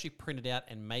you could actually print it out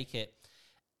and make it.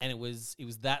 And it was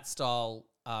that style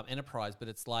Enterprise, but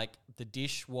it's like the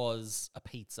dish was a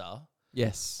pizza.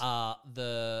 Yes.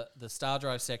 The Star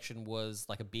Drive section was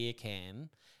like a beer can,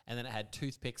 and then it had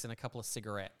toothpicks and a couple of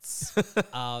cigarettes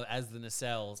as the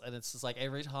nacelles. And it's just like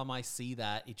every time I see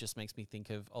that, it just makes me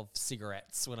think of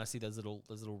cigarettes when I see those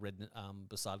little red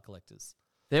Bassard collectors.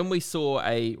 Then we saw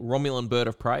a Romulan bird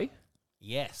of prey.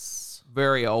 Yes.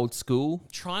 Very old school.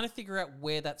 Trying to figure out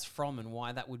where that's from and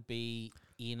why that would be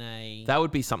in a... That would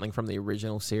be something from the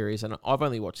original series, and I've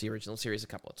only watched the original series a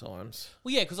couple of times.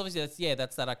 Well, yeah, because obviously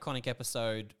that's that iconic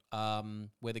episode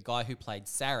where the guy who played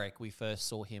Sarek, we first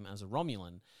saw him as a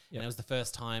Romulan. Yep. And it was the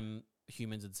first time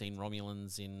humans had seen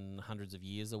Romulans in hundreds of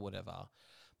years or whatever.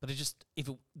 But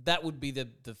that would be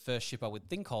the first ship I would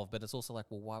think of, but it's also like,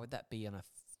 well, why would that be in a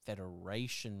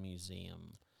Federation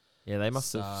museum? Yeah, they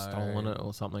must have stolen it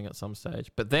or something at some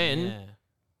stage. But then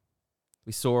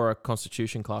we saw a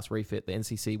Constitution class refit, the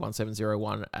NCC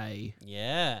 1701A.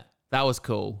 Yeah. That was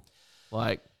cool.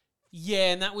 Like,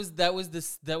 yeah, and that was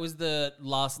the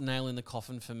last nail in the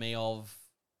coffin for me of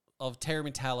Terry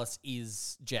Metalis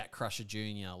is Jack Crusher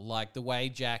Jr. Like the way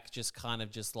Jack just kind of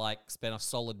just like spent a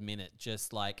solid minute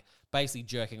just like basically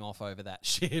jerking off over that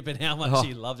ship and how much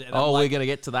he loved it. And we're going to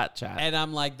get to that chat. And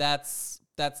I'm like, that's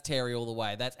Terry all the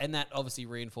way. And that obviously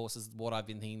reinforces what I've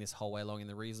been thinking this whole way along, and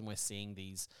the reason we're seeing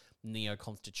these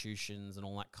neo-constitutions and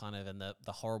all that kind of, and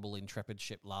the horrible Intrepid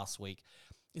ship last week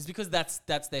is because that's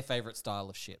their favorite style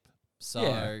of ship.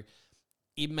 So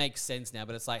it makes sense now,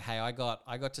 but it's like, hey, I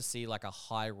got to see like a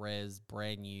high-res,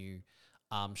 brand new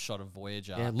shot of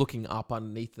Voyager. Yeah, looking up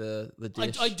underneath the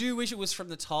dish. I do wish it was from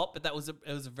the top, but it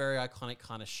was a very iconic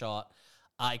kind of shot.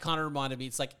 It kind of reminded me,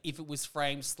 it's like if it was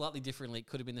framed slightly differently, it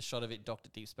could have been the shot of it docked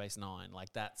at Deep Space Nine.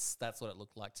 Like that's what it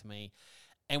looked like to me.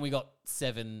 And we got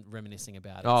Seven remanicing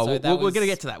about it. Oh, so we're going to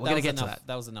get to that. We're going to get to that.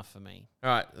 That was enough for me. All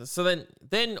right. So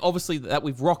then obviously that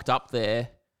we've rocked up there,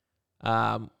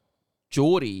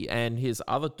 Geordie and his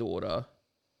other daughter.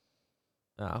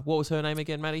 What was her name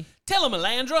again, Maddie?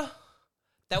 Telemelandra.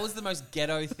 That was the most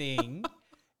ghetto thing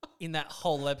in that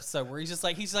whole episode where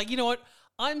he's like, you know what?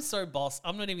 I'm so boss,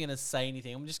 I'm not even going to say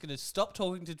anything. I'm just going to stop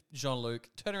talking to Jean-Luc,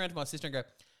 turn around to my sister and go,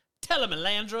 tell him,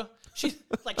 Melandra.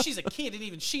 She's a kid and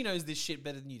even she knows this shit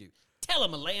better than you do. Tell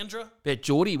him, Melandra. But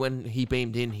Geordie, when he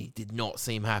beamed in, he did not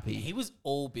seem happy. He was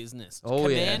all business. Oh,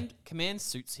 Command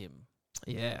suits him.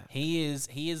 Yeah. He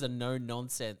is a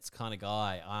no-nonsense kind of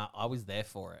guy. I was there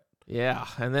for it. Yeah,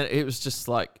 and then it was just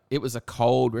like, it was a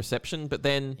cold reception, but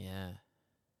then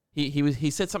he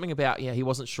said something about, he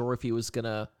wasn't sure if he was going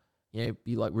to,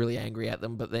 be like really angry at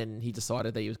them, but then he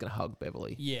decided that he was going to hug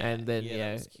Beverly. Yeah. And then,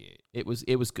 that was cute.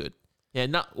 it was good.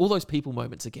 Yeah, all those people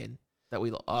moments again that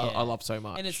I love so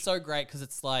much. And it's so great because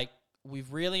it's like, we've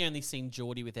really only seen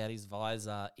Geordie without his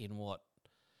visor in what?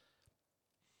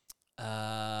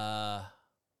 So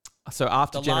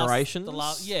after Generations?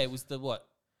 It was the what?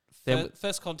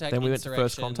 First Contact, then we went to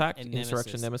First Contact, and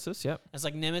Insurrection, Nemesis, yep. It's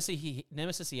like Nemesis, he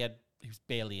was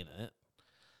barely in it.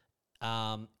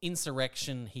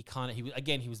 Insurrection, he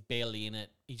was barely in it.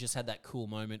 He just had that cool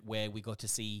moment where we got to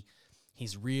see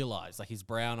his real eyes, like his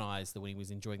brown eyes, that when he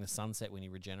was enjoying the sunset when he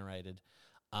regenerated.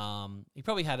 He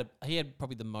had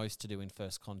probably the most to do in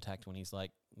First Contact when he's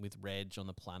like with Reg on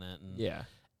the planet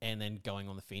and then going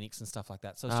on the Phoenix and stuff like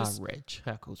that. So it's just Reg.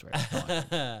 How cool's Reg?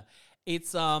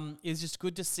 it's just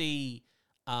good to see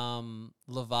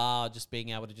LeVar just being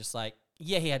able to just like,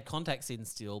 yeah, he had contacts in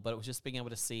still, but it was just being able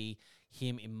to see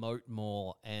him emote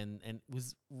more and it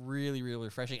was really, really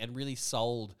refreshing and really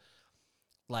sold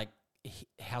like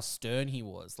how stern he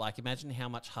was. Like, imagine how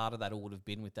much harder that all would have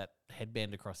been with that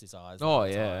headband across his eyes. Oh,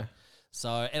 yeah. Time. So,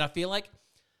 and I feel like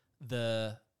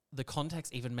the contacts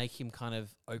even make him kind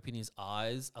of open his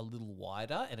eyes a little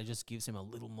wider and it just gives him a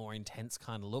little more intense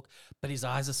kind of look. But his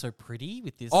eyes are so pretty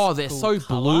with this. Oh, they're cool so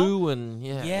colour. blue and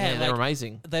they're like,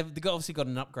 amazing. They've obviously got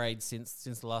an upgrade since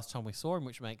the last time we saw him,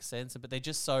 which makes sense. But they're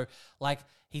just so like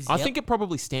I think it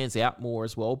probably stands out more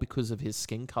as well because of his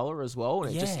skin color as well,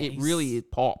 and it really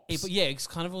pops. It's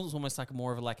kind of almost like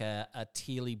more of a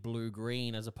tealy blue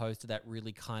green as opposed to that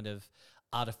really kind of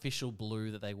artificial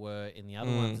blue that they were in the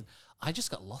other ones. I just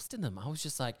got lost in them. I was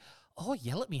just like, oh,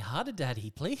 yell at me harder, Daddy,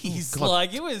 please. Oh,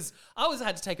 like I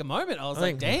had to take a moment. I was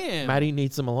like, damn. Maddie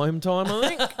needs some alone time, I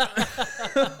think.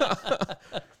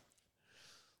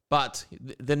 But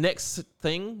the next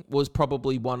thing was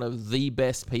probably one of the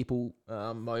best people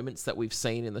moments that we've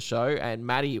seen in the show, and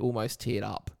Maddie almost teared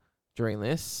up during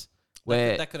this.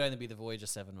 Where that could only be the Voyager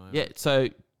 7 moment. Yeah, so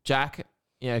Jack,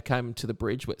 came to the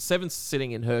bridge. Seven's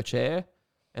sitting in her chair,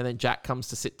 and then Jack comes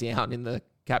to sit down in the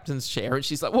captain's chair, and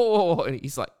she's like, whoa, whoa, whoa. And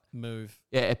he's like, move.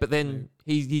 Yeah, but then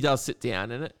he does sit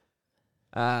down in it.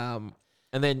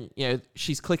 And then,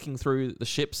 she's clicking through the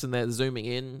ships and they're zooming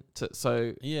in.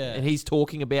 And he's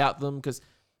talking about them because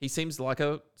he seems like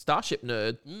a Starship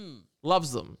nerd.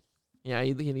 Loves them.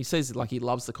 He says like he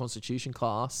loves the Constitution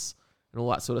class and all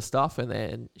that sort of stuff. And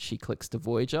then she clicks to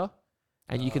Voyager.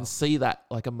 And you can see that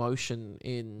like emotion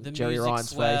in Jerry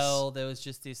Ryan's face. There was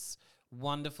just this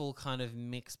wonderful kind of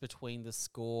mix between the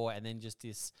score and then just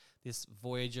this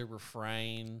Voyager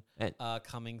refrain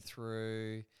coming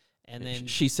through. And then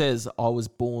she says, I was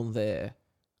born there.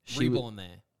 Reborn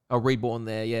there. Oh, reborn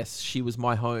there, yes. She was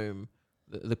my home.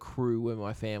 The crew were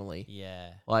my family. Yeah.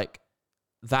 Like,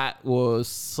 that was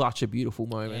such a beautiful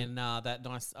moment. And that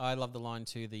nice, I love the line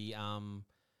too,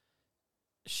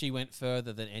 she went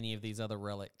further than any of these other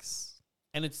relics.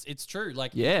 And it's true.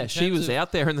 Like, yeah, she was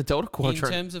out there in the Delta Quadrant.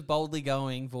 In terms of boldly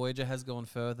going, Voyager has gone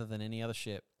further than any other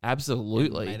ship.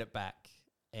 Absolutely. Made it back.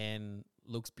 And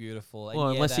looks beautiful. Well,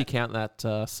 and unless you count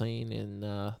that scene in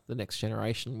The Next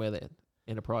Generation where the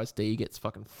Enterprise D gets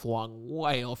fucking flung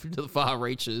way off into the far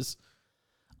reaches.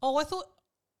 Oh,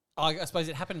 I suppose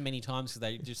it happened many times because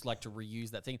they just like to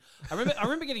reuse that thing. I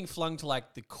remember getting flung to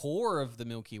like the core of the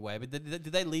Milky Way, but did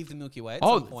they leave the Milky Way at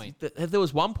some point? There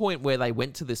was one point where they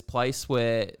went to this place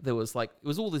where there was like, it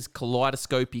was all these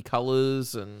kaleidoscopy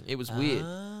colors and it was weird.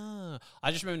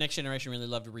 I just remember Next Generation really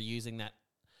loved reusing that.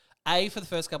 For the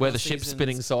first couple where of the seasons. ship's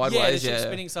spinning sideways. Yeah, the ship's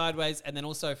spinning sideways. And then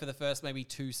also for the first maybe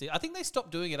 2 seasons. I think they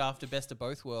stopped doing it after Best of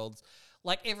Both Worlds.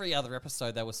 Like every other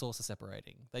episode, they were saucer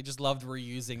separating. They just loved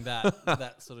reusing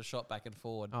that sort of shot back and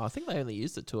forward. Oh, I think they only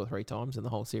used it 2 or 3 times in the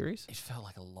whole series. It felt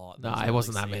like a lot. No, it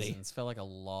wasn't that many. It felt like a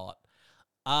lot.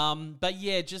 But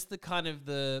yeah, just the kind of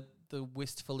the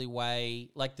wistfully way.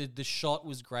 Like the shot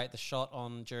was great. The shot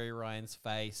on Jerry Ryan's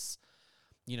face.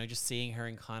 Just seeing her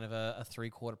in kind of a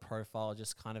 3/4 profile,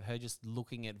 just kind of her just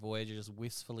looking at Voyager, just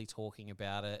wistfully talking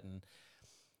about it. And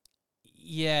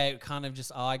yeah, it kind of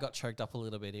just, I got choked up a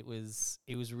little bit. It was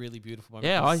really beautiful moment.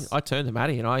 Yeah, I turned to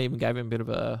Maddie and I even gave him a bit of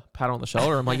a pat on the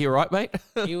shoulder. I'm like, you all right, mate?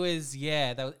 It was,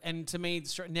 yeah. And to me,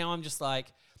 now I'm just like,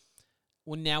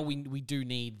 well, now we do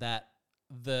need that,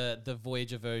 the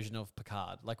Voyager version of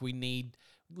Picard. Like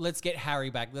let's get Harry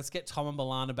back. Let's get Tom and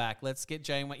B'Elanna back. Let's get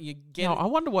Janeway. I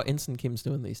wonder what Ensign Kim's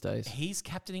doing these days. He's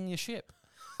captaining the ship.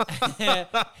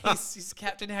 he's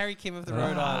Captain Harry Kim of the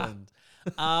Rhode Island.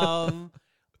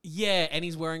 Yeah, and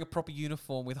he's wearing a proper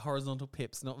uniform with horizontal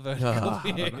pips, not vertical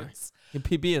pips.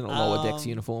 He'd be in a lower decks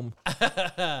uniform.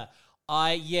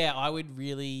 I would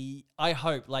really, I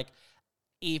hope, like,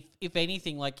 if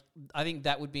anything, like, I think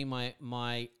that would be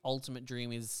my ultimate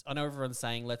dream is, I know everyone's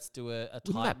saying let's do a Titan.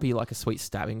 Wouldn't that be like a sweet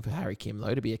stabbing for Harry Kim,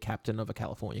 though, to be a captain of a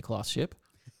California class ship?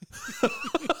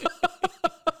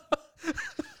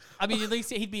 I mean, at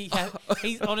least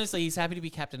he's happy to be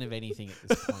captain of anything at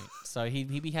this point. So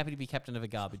he'd be happy to be captain of a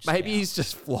garbage Maybe scout. he's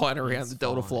just flying around the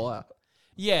Delta Flyer.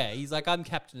 Yeah, he's like, I'm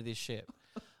captain of this ship.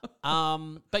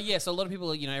 But yeah, so a lot of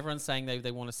people, everyone's saying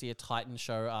they want to see a Titan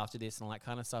show after this and all that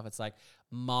kind of stuff. It's like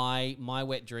my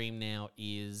wet dream now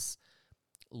is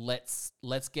let's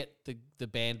get the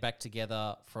band back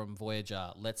together from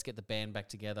Voyager. Let's get the band back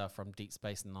together from Deep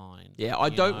Space Nine. Yeah, I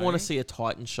don't want to see a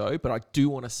Titan show, but I do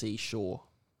want to see Shaw.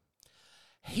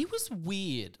 He was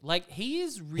weird. Like, he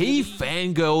is really... He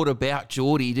fangirled about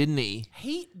Geordi, didn't he?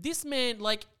 This man,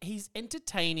 like, he's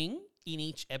entertaining in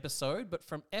each episode, but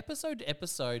from episode to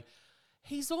episode,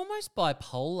 he's almost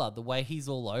bipolar, the way he's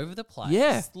all over the place.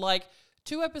 Yeah. Like,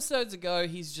 2 episodes ago,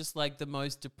 he's just, like, the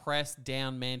most depressed,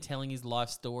 down man telling his life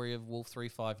story of Wolf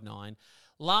 359.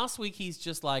 Last week, he's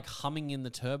just, like, humming in the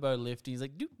turbo lift. He's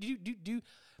like, do, do, do, do.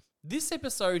 This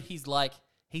episode, he's like...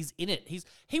 He's in it.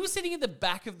 He was sitting at the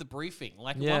back of the briefing.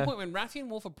 Like, at one point when Raffi and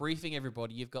Worf are briefing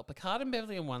everybody, you've got Picard and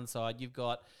Beverly on one side, you've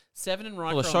got Seven and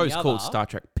Riker on the other. Well, the show's called Star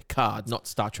Trek Picard, not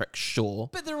Star Trek Shaw.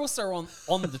 But they're also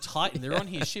on the Titan. They're on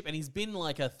his ship, and he's been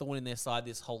like a thorn in their side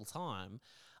this whole time.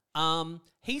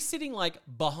 He's sitting like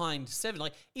behind Seven.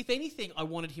 Like, if anything, I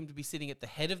wanted him to be sitting at the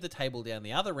head of the table down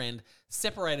the other end,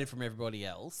 separated from everybody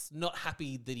else, not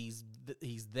happy that he's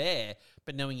there,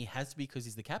 but knowing he has to be because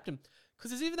he's the captain. Because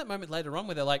there's even that moment later on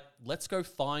where they're like, let's go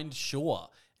find Shaw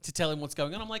to tell him what's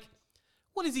going on. I'm like,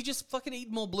 what, is he just fucking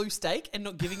eating more blue steak and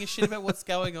not giving a shit about what's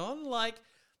going on? Like,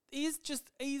 I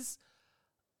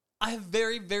have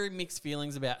very, very mixed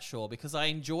feelings about Shaw because I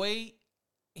enjoy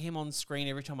him on screen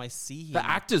every time I see him. The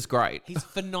actor's great. He's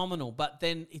phenomenal, but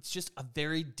then it's just a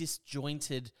very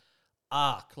disjointed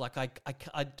arc. Like,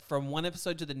 I from one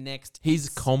episode to the next, He's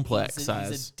complex.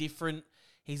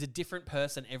 He's a different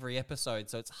person every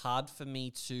episode, so it's hard for me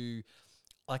to,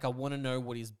 like, I want to know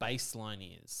what his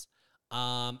baseline is.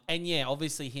 And yeah,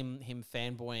 obviously him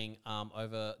fanboying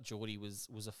over Geordi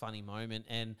was a funny moment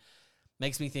and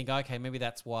makes me think, okay, maybe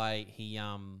that's why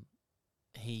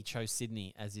he chose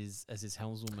Sydney as his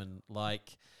helmswoman,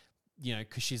 like,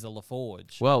 because she's a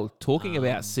LaForge. Well, talking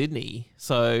about Sydney,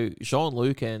 so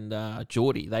Jean-Luc and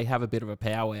Geordi, they have a bit of a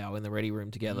powwow in the ready room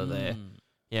together there.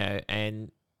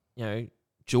 And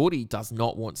Geordi does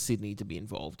not want Sydney to be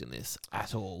involved in this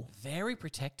at all. Very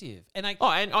protective. And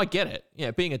I get it.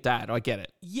 Yeah, being a dad, I get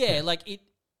it. Yeah, like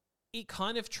it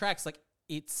kind of tracks. Like,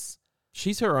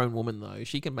 she's her own woman though.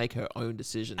 She can make her own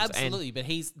decisions. Absolutely, but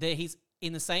he's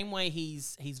in the same way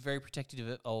he's very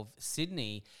protective of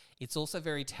Sydney. It's also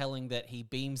very telling that he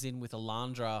beams in with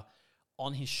Alandra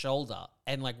on his shoulder,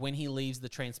 and like when he leaves the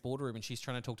transporter room and she's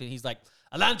trying to talk to him, he's like,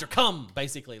 "Alandra, come!"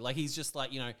 Basically, like he's just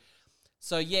like,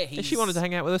 So yeah, she wanted to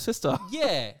hang out with her sister.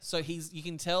 Yeah, so you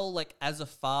can tell, like, as a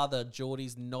father,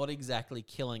 Geordi's not exactly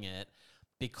killing it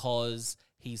because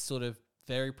he's sort of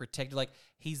very protective. Like,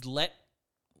 he's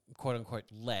quote unquote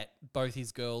let both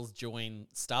his girls join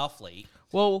Starfleet.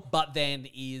 Well, but then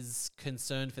is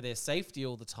concerned for their safety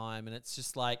all the time, and it's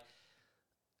just like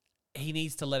he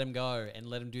needs to let them go and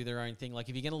let them do their own thing. Like,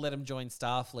 if you're going to let them join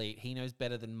Starfleet, he knows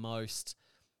better than most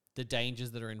the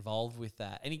dangers that are involved with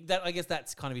that. And I guess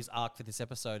that's kind of his arc for this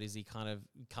episode, is he kind of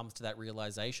comes to that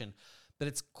realization. But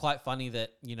it's quite funny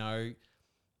that,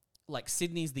 like,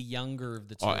 Sydney's the younger of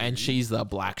the two. Oh, and she's the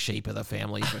black sheep of the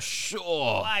family for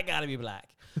sure. I gotta be black.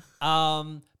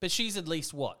 But she's at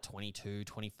least, 22,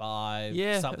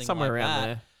 25, something somewhere like around that.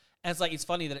 there. And it's like, it's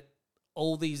funny that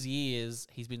all these years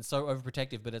he's been so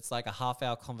overprotective, but it's like a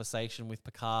half-hour conversation with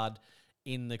Picard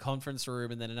in the conference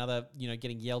room, and then another,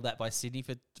 getting yelled at by Sydney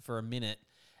for a minute.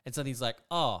 And so he's like,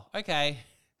 oh, okay.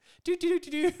 Do.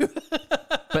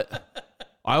 But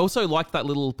I also like that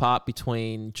little part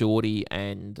between Geordi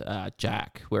and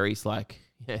Jack, where he's like,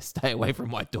 yeah, stay away from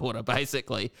my daughter,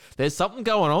 basically. There's something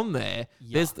going on there.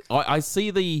 I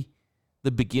see the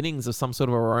beginnings of some sort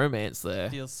of a romance there.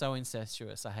 Feels so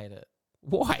incestuous. I hate it.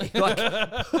 Why? Like,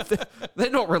 they're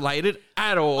not related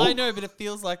at all. I know, but it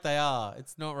feels like they are.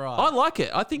 It's not right. I like it.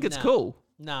 I think it's cool.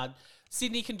 Nah,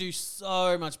 Sydney can do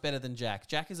so much better than Jack.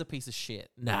 Jack is a piece of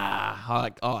shit. Nah, I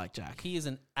like Jack. He is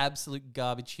an absolute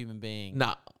garbage human being.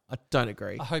 Nah, I don't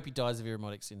agree. I hope he dies of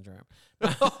Irmotic syndrome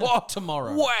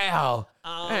tomorrow. Wow.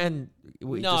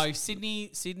 Sydney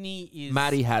is...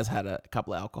 Maddie has had a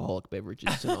couple of alcoholic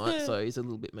beverages tonight, so he's a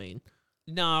little bit mean.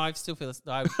 No, I still feel this.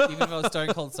 Even if I was stone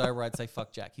cold sober, I'd say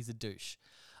fuck Jack. He's a douche.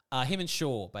 Him and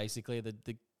Shaw, basically,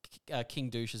 the king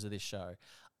douches of this show.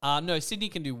 No, Sydney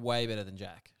can do way better than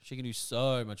Jack. She can do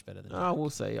so much better than Jack. Oh, we'll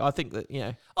see. I think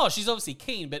that, Oh, she's obviously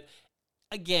keen, but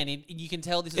again, you can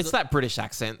tell this is... It's that British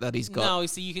accent that he's got. No,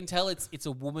 see, you can tell it's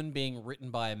a woman being written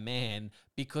by a man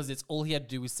because it's all he had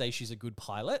to do was say she's a good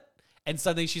pilot. And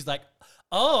suddenly she's like,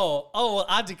 well,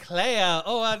 I declare.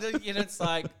 It's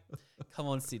like... Come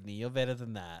on, Sydney. You're better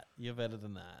than that.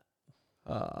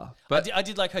 But I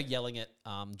did like her yelling at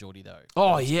Geordie though.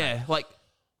 oh yeah, like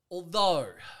Although,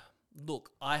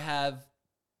 look, I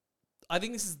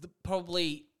think this is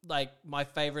probably like my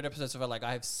favorite episode so far. Like,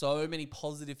 I have so many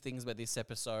positive things about this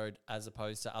episode as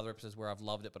opposed to other episodes where I've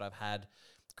loved it, but I've had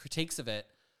critiques of it.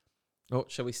 oh,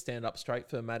 shall we stand up straight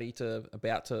for Maddie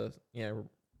about to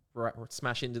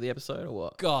smash into the episode or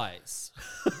what? Guys,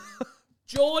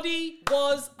 Geordie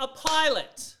was a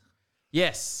pilot.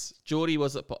 Yes, Geordie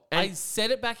was a. I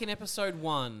said it back in episode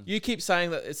 1. You keep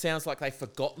saying that it sounds like they've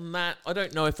forgotten that. I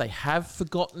don't know if they have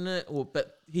forgotten it,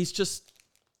 but he's just.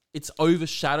 It's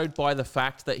overshadowed by the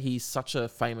fact that he's such a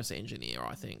famous engineer,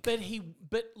 I think.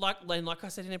 But like I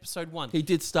said in episode 1, He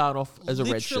did start off as a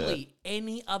red shirt. literally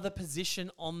any other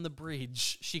position on the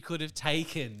bridge she could have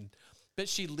taken, but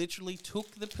she literally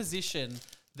took the position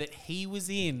that he was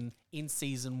in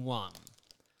season 1.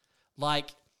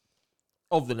 Like,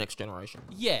 Of the Next Generation.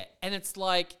 yeah, and it's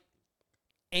like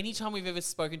anytime we've ever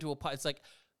spoken to a pilot, it's like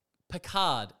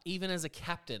Picard, even as a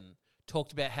captain,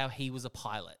 talked about how he was a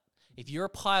pilot. If you're a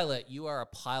pilot, you are a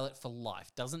pilot for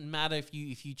life. Doesn't matter if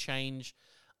you change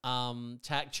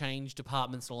change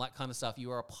departments and all that kind of stuff.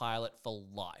 You are a pilot for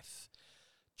life.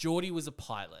 Geordie was a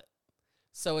pilot,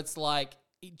 so it's like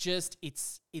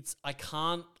I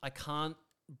can't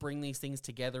bring these things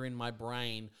together in my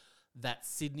brain that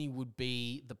Sydney would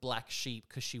be the black sheep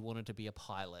because she wanted to be a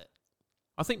pilot.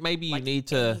 I think maybe Like you need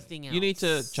to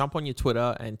else. jump on your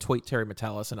Twitter and tweet Terry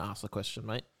Metalis and ask the question,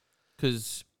 mate,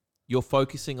 because you're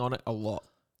focusing on it a lot.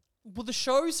 Well, the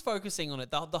show's focusing on it.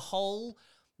 The whole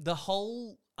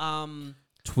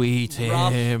Tweet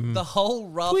rough, him. the whole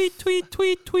rough, Tweet.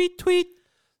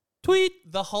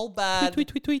 the whole bad.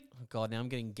 Tweet. Oh God, now I'm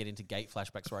getting into gate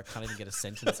flashbacks where I can't even get a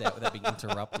sentence out without being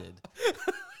interrupted.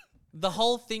 The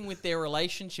whole thing with their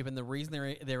relationship and the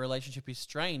reason their relationship is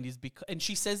strained is because, and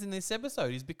she says in this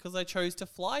episode, is because I chose to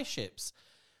fly ships.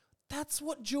 That's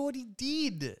what Geordie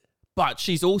did. But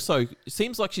she's also, it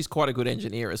seems like she's quite a good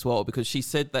engineer as well, because she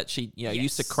said that she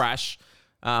used to Yes. crash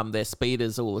their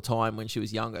speeders all the time when she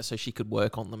was younger, so she could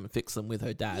work on them and fix them with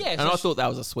her dad. Yeah, and so I thought that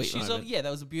was a sweet She's moment. that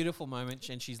was a beautiful moment,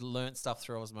 and she's learnt stuff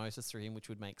through osmosis through him, which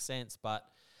would make sense. But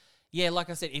yeah, like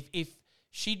I said, if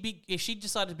she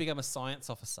decided to become a science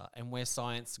officer and wear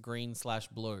science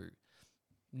green/blue,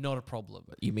 not a problem.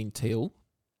 You mean teal?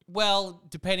 Well,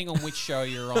 depending on which show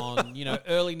you're on,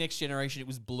 early Next Generation it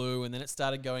was blue, and then it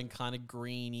started going kind of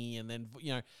greeny, and then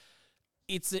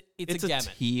it's a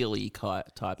gamut. tealy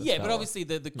type of Yeah, but colour. obviously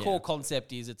the core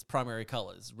concept is its primary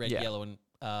colors: red, Yeah. yellow,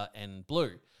 and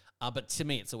blue. But to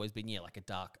me, it's always been like a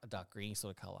dark greeny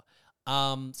sort of color.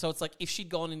 So it's like if she'd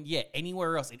gone in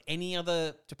anywhere else in any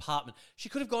other department, she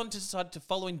could have gone to decide to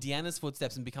follow in Deanna's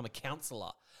footsteps and become a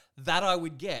counselor. That I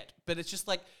would get, but it's just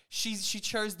like she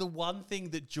chose the one thing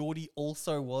that Geordie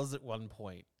also was at one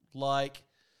point. Like,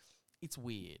 it's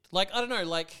weird. Like, I don't know.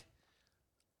 Like,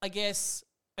 I guess.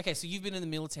 Okay, so you've been in the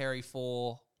military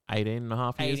for 18 and a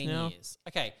half years 18 now. years.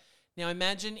 Okay. Now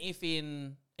imagine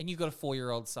and you've got a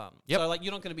 4-year-old son. Yep. So like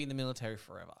you're not going to be in the military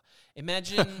forever.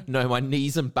 Imagine. No, my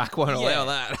knees and back won't allow Yeah.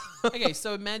 that. Okay,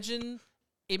 so imagine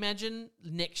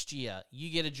next year you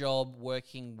get a job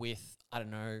working with, I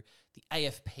don't know, the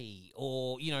AFP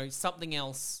or, something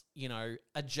else,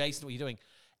 adjacent to what you're doing.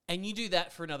 And you do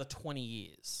that for another 20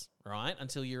 years, right?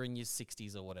 Until you're in your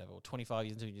 60s or whatever, or 25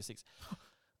 years until you're 60s.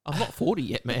 I'm not 40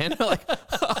 yet, man. Like,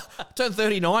 I turned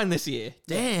 39 this year.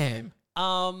 Damn.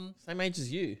 Same age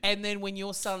as you. And then when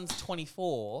your son's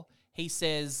 24, he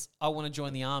says, I want to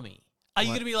join the army. Are you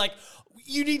going to be like,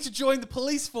 you need to join the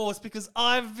police force because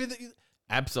I've been...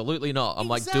 Absolutely not. I'm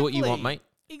like, do what you want, mate.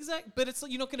 Exactly. But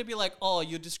you're not going to be like, oh,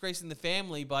 you're disgracing the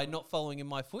family by not following in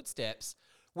my footsteps.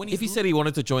 When If he said he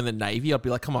wanted to join the Navy, I'd be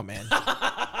like, come on, man.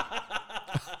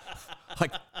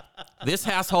 Like, this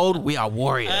household, we are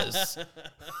warriors.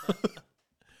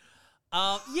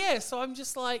 Yeah, so I'm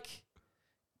just like,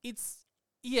 it's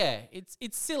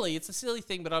silly. It's a silly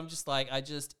thing, but I'm just like,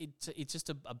 it's just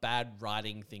a bad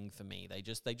writing thing for me. They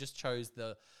just chose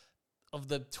of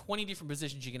the 20 different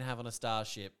positions you can have on a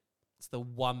starship, it's the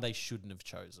one they shouldn't have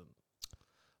chosen.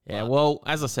 Yeah, well,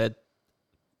 as I said,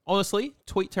 honestly,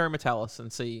 tweet Terry Metalis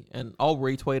and see, and I'll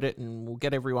retweet it, and we'll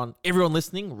get everyone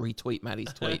listening, retweet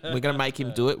Maddie's tweet. We're going to make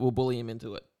him do it. We'll bully him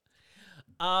into it.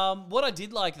 What I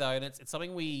did like, though, and it's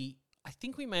something I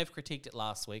think we may have critiqued it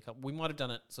last week. We might have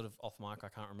done it sort of off mic. I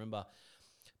can't remember.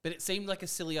 But it seemed like a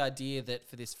silly idea that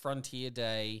for this Frontier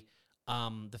Day,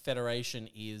 the Federation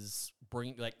is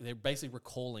they're basically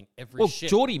recalling every ship.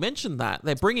 Geordie mentioned that.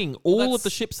 They're bringing all of the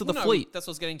ships of the fleet. That's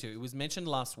what I was getting to. It was mentioned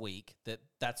last week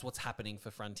that's what's happening for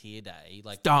Frontier Day.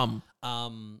 Like, Dumb. I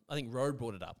think Road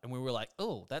brought it up, and we were like,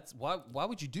 "Oh, that's why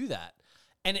would you do that?"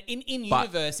 And in But-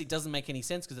 universe, it doesn't make any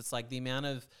sense because it's like the amount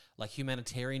of like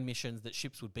humanitarian missions that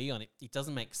ships would be on. It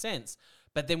doesn't make sense.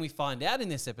 But then we find out in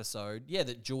this episode,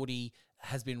 that Geordie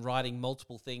has been writing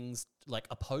multiple things like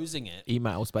opposing it.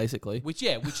 Emails, basically. Which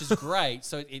is great.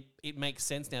 So it makes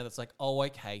sense now. That's like, oh,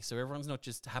 okay. So everyone's not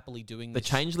just happily doing The this.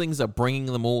 changelings are bringing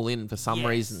them all in for some Yes.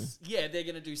 reason. Yeah, they're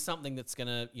going to do something that's going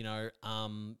to,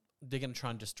 they're going to try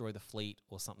and destroy the fleet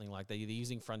or something like that. They're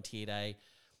using Frontier Day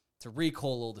to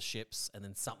recall all the ships, and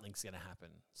then something's going to happen.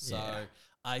 So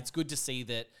it's good to see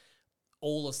that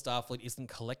all of Starfleet isn't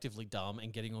collectively dumb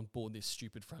and getting on board this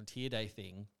stupid Frontier Day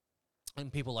thing,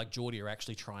 and people like Geordie are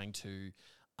actually trying to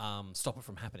stop it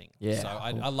from happening. Yeah, So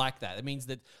I cool. like that. It means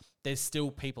that there's still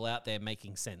people out there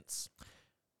making sense.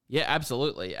 Yeah,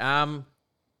 absolutely.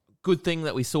 Good thing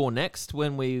that we saw next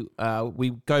when we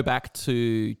go back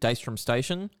to Daystrom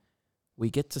Station, we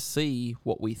get to see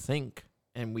what we think,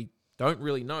 and we don't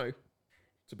really know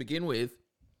to begin with.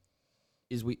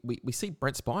 Is we see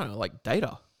Brent Spiner like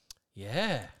Data,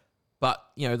 Yeah. but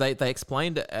they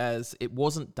explained it as it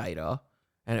wasn't Data,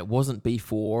 and it wasn't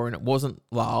B4, and it wasn't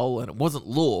Lal, and it wasn't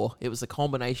Law. It was a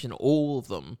combination of all of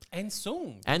them And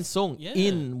Sung. and Sung Yeah.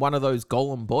 in one of those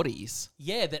golem bodies.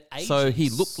 Yeah, that ages. So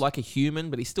he looked like a human,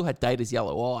 but he still had Data's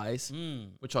yellow eyes,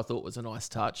 Mm. which I thought was a nice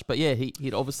touch. But yeah,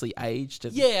 he'd obviously aged.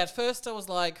 And Yeah, at first I was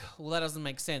like, well, that doesn't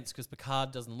make sense because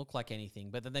Picard doesn't look like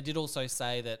anything. But then they did also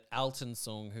say that Alton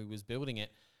Sung, who was building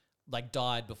it, like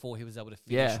died before he was able to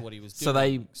finish Yeah. what he was So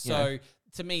doing. they- So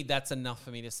to me, that's enough for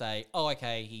me to say, oh,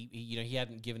 okay, he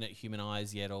hadn't given it human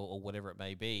eyes yet, or whatever it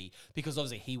may be, because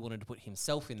obviously he wanted to put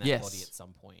himself in that Yes. body at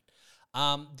some point.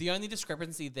 The only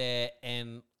discrepancy there,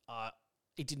 and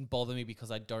it didn't bother me because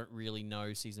I don't really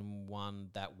know season 1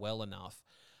 that well enough,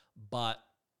 but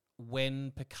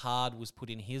when Picard was put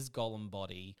in his golem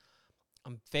body,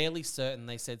 I'm fairly certain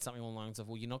they said something along the lines of,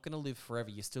 well, you're not going to live forever.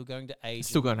 You're still going to age.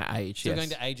 still going to age. still Yes,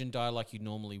 going to age and die like you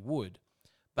normally would.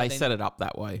 they then- set it up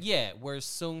that way. Yeah, whereas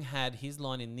Sung had his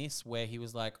line in this where he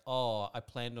was like, oh, I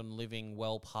planned on living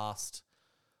well past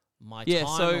my Yeah,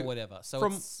 time so or whatever. So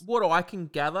From it's, what I can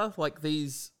gather, like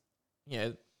these,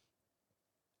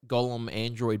 golem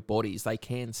android bodies, they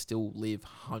can still live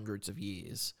hundreds of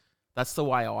years. That's the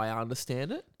way I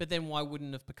understand it. but then why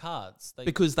wouldn't have Picard's?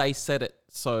 Because they set it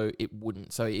so it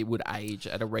wouldn't, so it would age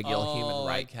at a regular human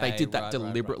rate. They okay, did that right.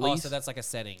 deliberately. Oh, so that's like a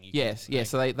setting. You Yes, can yeah. make-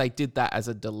 So they did that as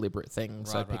a deliberate thing,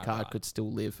 so Right, right, Picard right. could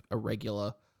still live a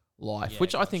regular life, Yeah,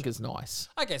 which I gotcha. think is nice.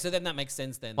 Okay, so then that makes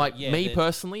sense then. Like yeah, me that-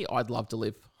 personally, I'd love to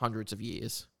live hundreds of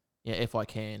years. Yeah, if I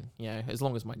can. As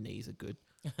long as my knees are good.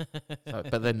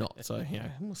 But they're not. So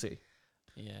we'll see.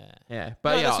 Yeah. Yeah,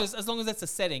 but No, yeah, that's just, as long as that's a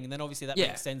setting, and then obviously that Yeah.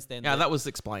 makes sense then. yeah, that was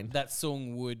explained. that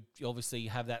Sung would obviously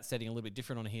have that setting a little bit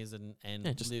different on his and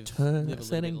Yeah, just live, turn live a that little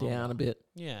setting bit down longer. a bit.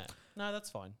 Yeah. No, that's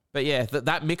fine. But yeah,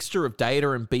 that mixture of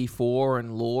Data and B4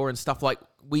 and Law and stuff, like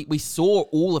we saw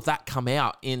all of that come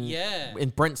out in Yeah. in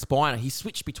Brent Spiner. He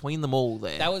switched between them all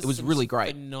there. That was it was some really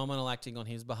great. phenomenal acting on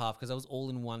his behalf because that was all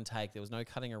in one take. There was no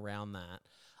cutting around that.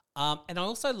 And I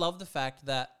also love the fact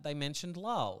that they mentioned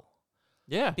Lal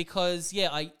Yeah. because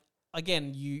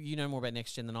again you know more about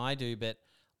Next Gen than I do, but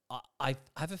I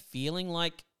have a feeling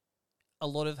like a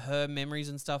lot of her memories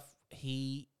and stuff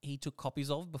he took copies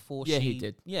of before Yeah, she he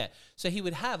did. Yeah. So he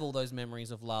would have all those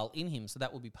memories of Lal in him. So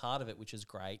that would be part of it, which is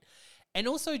great. And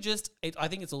also I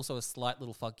think it's also a slight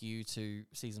little fuck you to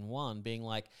season 1 being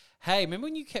like, hey, remember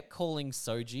when you kept calling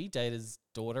Soji Data's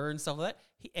daughter and stuff like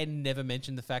that? And never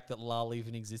mentioned the fact that Lal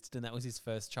even existed and that was his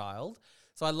first child.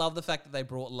 So I love the fact that they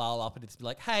brought Lal up and it's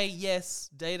like, hey, yes,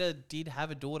 Data did have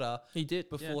a daughter He did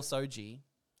before Soji.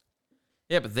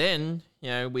 Yeah, but then,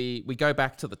 we go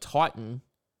back to the Titan,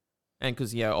 and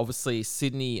because, obviously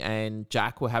Sydney and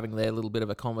Jack were having their little bit of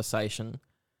a conversation.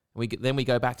 Then we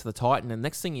go back to the Titan, and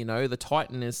next thing you know, the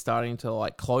Titan is starting to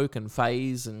like cloak and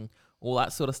phase and all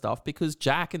that sort of stuff because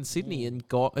Jack and Sydney had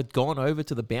gone over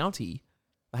to the Bounty,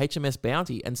 the HMS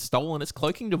Bounty, and stolen its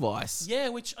cloaking device Yeah,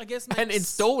 which I guess and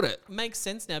installed it. makes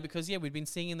sense now because we'd been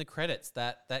seeing in the credits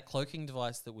that cloaking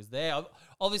device that was there.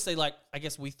 Obviously, like I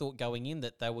guess we thought going in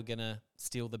that they were gonna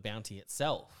steal the bounty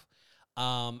itself,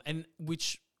 and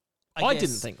which I guess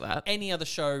didn't think that. any other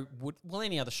show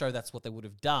any other show that's what they would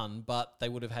have done, but they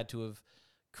would have had to have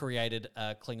created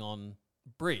a Klingon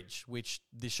bridge, which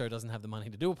this show doesn't have the money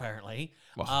to do apparently.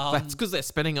 Well, that's because they're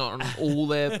spending it on all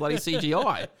their bloody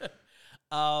CGI.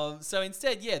 So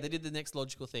instead, they did the next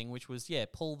logical thing, which was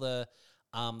pull the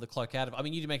cloak out of. I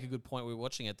mean, you did make a good point. We were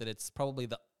watching it that it's probably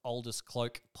the oldest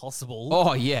cloak possible.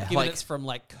 Oh yeah, given like it's from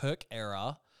like Kirk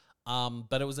era.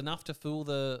 But it was enough to fool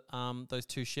the those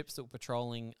two ships that were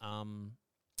patrolling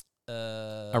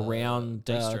around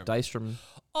Daystrom. Daystrom.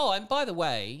 Oh, and by the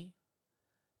way,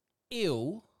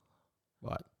 Ew.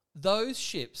 What? Those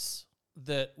ships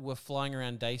that were flying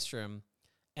around Daystrom,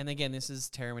 and again, this is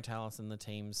Terry Metalis and the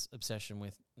team's obsession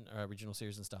with original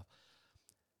series and stuff,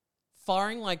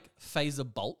 firing like phaser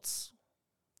bolts.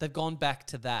 They've gone back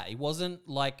to that. It wasn't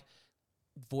like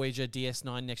Voyager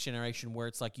DS9 Next Generation where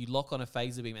it's like you lock on a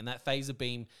phaser beam and that phaser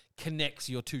beam connects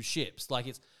your two ships.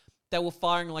 Like they were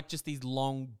firing like just these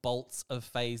long bolts of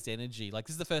phased energy. Like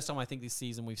this is the first time I think this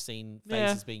season we've seen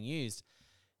phasers being used.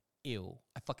 Ew.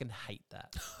 I fucking hate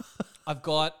that. I've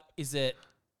got, is it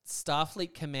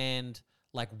Starfleet Command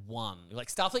like 1? Like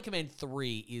Starfleet Command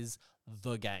 3 is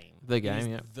the game. The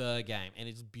game, The game. And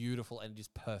it's beautiful and it is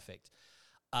perfect.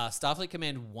 Starfleet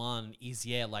Command 1 is,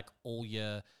 like all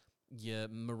your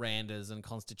Mirandas and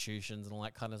Constitutions and all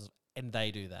that kind of stuff. And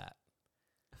they do that.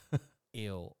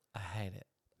 Ew. I hate it.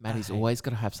 Maddie's always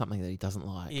got to have something that he doesn't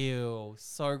like. Ew.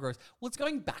 So gross. Well, it's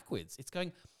going backwards. It's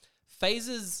going...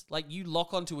 Phasers, like you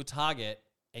lock onto a target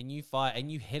and you fire and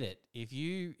you hit it. If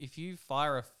you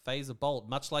fire a phaser bolt,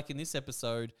 much like in this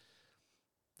episode,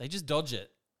 they just dodge it.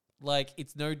 Like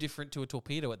it's no different to a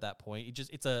torpedo at that point.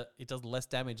 It does less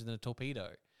damage than a torpedo.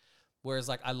 Whereas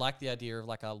like I like the idea of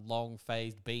like a long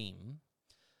phased beam.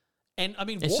 And I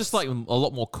mean, it's just like a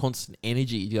lot more constant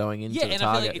energy going into the target.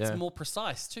 I feel like it's more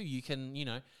precise too. You can,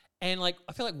 and like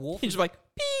I feel like Worf is just like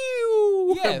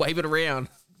pew, wave it around.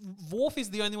 Worf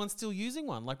is the only one still using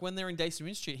one. Like when they're in Daystrom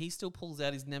Institute, he still pulls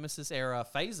out his Nemesis era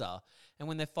phaser, and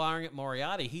when they're firing at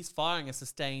Moriarty, he's firing a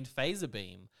sustained phaser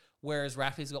beam. Whereas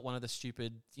Raffi's got one of the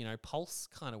stupid, pulse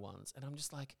kind of ones, and I'm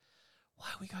just like, why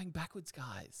are we going backwards,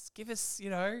 guys? Give us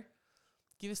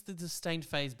the sustained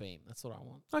phase beam. That's what I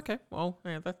want. Okay, well,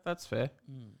 yeah, that's fair.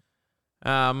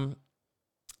 Then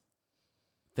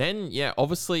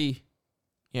obviously,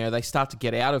 they start to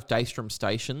get out of Daystrom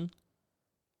Station,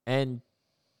 and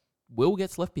Will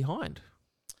gets left behind.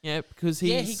 Yeah, because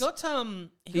he's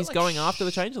going after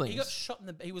the changelings. He got shot in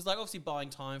the. He was like obviously buying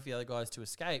time for the other guys to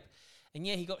escape, and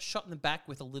he got shot in the back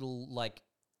with a little like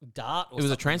dart. Or it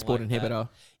was a transport like inhibitor. That.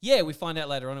 Yeah, we find out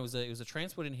later on it was a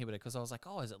transport inhibitor because I was like,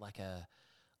 oh, is it like a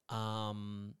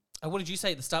what did you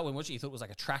say at the start when watching? You thought it was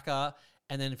like a tracker,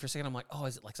 and then for a second I'm like, oh,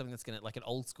 is it like something that's gonna like an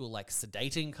old school like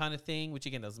sedating kind of thing? Which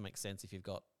again doesn't make sense if you've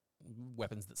got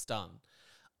weapons that stun.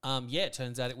 It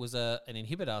turns out it was an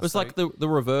inhibitor. It was like the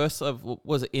reverse of,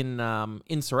 was it in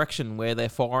Insurrection where they're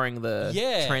firing the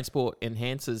transport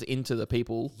enhancers into the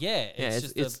people? Yeah,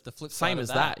 it's just the flip same side as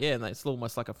of that. Yeah, and it's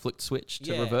almost like a flicked switch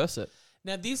to reverse it.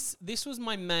 Now this was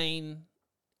my main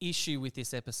issue with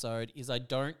this episode is I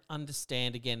don't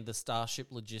understand again the Starship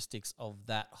logistics of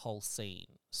that whole scene.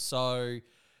 So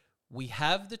we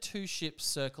have the two ships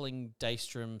circling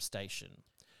Daystrom Station.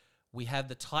 We have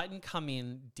the Titan come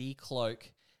in,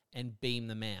 decloak, and beam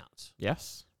them out.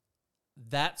 Yes.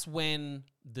 That's when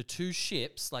the two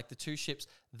ships,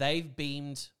 they've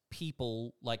beamed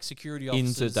people, like security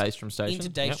officers. Into Daystrom Station. Into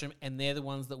Daystrom, and they're the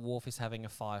ones that Worf is having a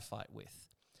firefight with.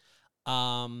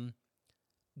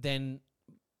 Then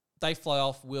they fly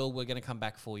off, we're going to come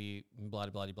back for you, blah,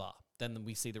 blah, blah, blah. Then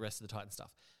we see the rest of the Titan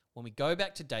stuff. When we go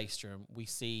back to Daystrom, we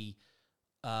see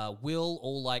Will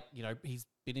all like, he's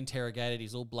been interrogated,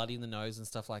 he's all bloody in the nose and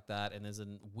stuff like that, and there's a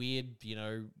weird,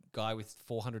 guy with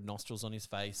 400 nostrils on his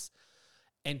face,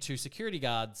 and two security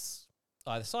guards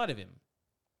either side of him.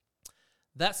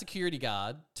 That security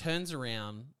guard turns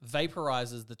around,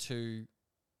 vaporizes the two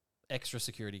extra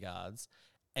security guards,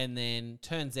 and then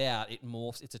turns out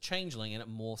it's a changeling, and it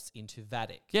morphs into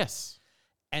Vadic. Yes.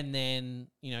 And then,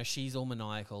 she's all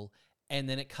maniacal, and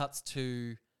then it cuts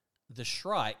to the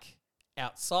Shrike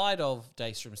outside of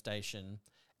Daystrom Station,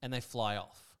 and they fly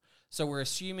off. So we're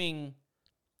assuming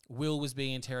Will was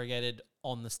being interrogated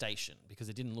on the station because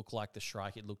it didn't look like the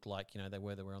Shrike. It looked like, they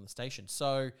were on the station.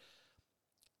 So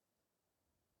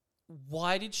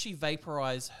why did she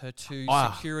vaporize her two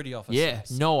security officers? Yeah,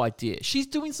 no idea. She's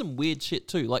doing some weird shit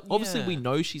too. Like, obviously we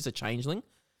know she's a changeling.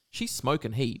 She's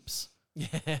smoking heaps. Yeah.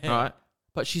 Right?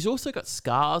 But she's also got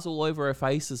scars all over her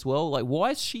face as well. Like,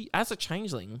 why is she, as a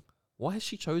changeling... Why has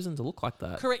she chosen to look like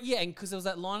that? Correct, yeah, and because there was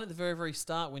that line at the very, very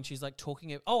start when she's like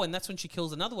talking... and that's when she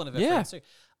kills another one of her friends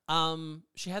too.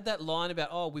 She had that line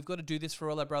about, we've got to do this for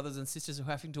all our brothers and sisters who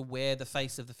are having to wear the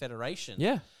face of the Federation.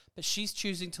 Yeah. But she's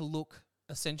choosing to look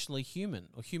essentially human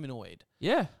or humanoid.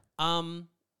 Yeah.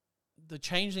 The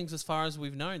changelings, as far as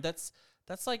we've known, that's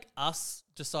like us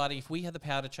deciding if we had the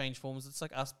power to change forms, it's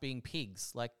like us being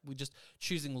pigs. Like, we're just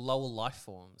choosing lower life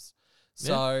forms.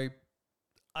 So...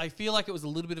 I feel like it was a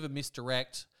little bit of a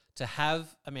misdirect to have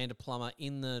Amanda Plummer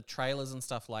in the trailers and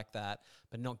stuff like that,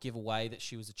 but not give away that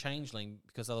she was a changeling,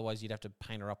 because otherwise you'd have to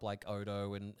paint her up like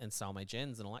Odo and Salme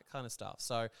Jens and all that kind of stuff.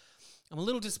 So I'm a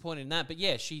little disappointed in that. But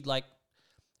yeah,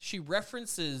 she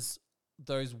references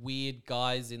those weird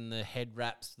guys in the head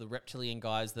wraps, the reptilian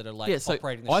guys that are like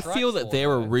operating the I Shrike feel that for they're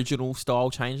her. original style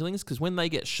changelings, because when they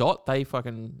get shot, they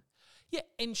fucking... Yeah,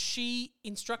 and she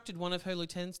instructed one of her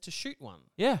lieutenants to shoot one.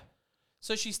 Yeah.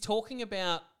 So she's talking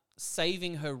about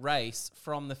saving her race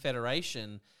from the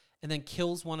Federation and then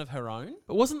kills one of her own.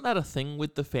 But wasn't that a thing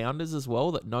with the founders as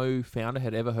well, that no founder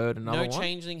had ever heard another No one?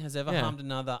 changeling has ever harmed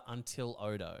another until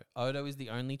Odo. Odo is the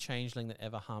only changeling that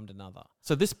ever harmed another.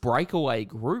 So this breakaway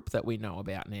group that we know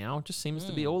about now just seems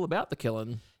to be all about the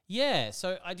killing. Yeah,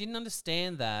 so I didn't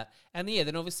understand that. And yeah,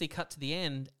 then obviously cut to the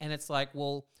end, and it's like,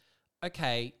 well,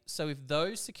 okay, so if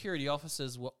those security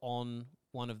officers were on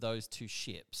one of those two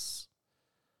ships,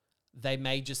 they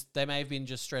may have been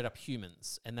just straight up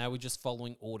humans, and they were just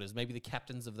following orders. Maybe the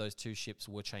captains of those two ships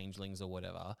were changelings or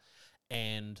whatever,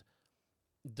 and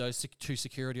those two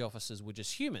security officers were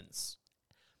just humans.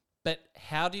 But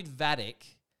how did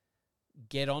Vadic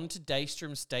get onto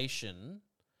Daystrom Station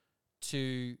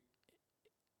to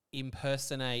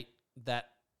impersonate that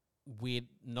weird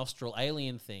nostril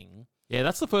alien thing? Yeah,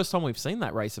 that's the first time we've seen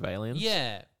that race of aliens.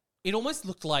 Yeah. It almost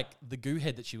looked like the goo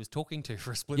head that she was talking to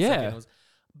for a split Yeah. second.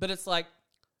 But it's like,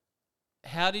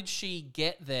 how did she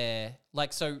get there?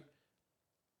 Like, so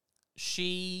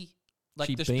she, like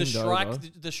She the beamed Shrike, over.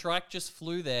 the Shrike just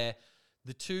flew there.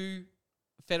 The two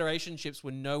Federation ships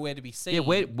were nowhere to be seen. Yeah,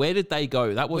 where did they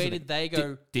go? That wasn't... Where did they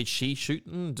go? Did she shoot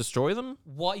and destroy them?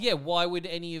 Why? Yeah, why would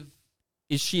any of...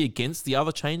 Is she against the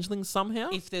other changelings somehow?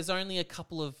 If there's only a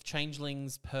couple of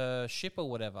changelings per ship or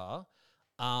whatever,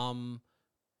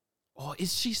 Oh,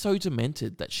 is she so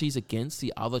demented that she's against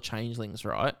the other changelings,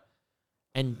 right?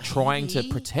 And trying to Maybe.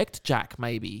 protect Jack,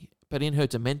 maybe, but in her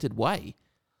demented way.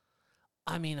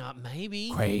 I mean,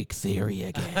 maybe. Craig theory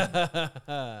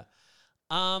again.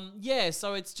 Yeah,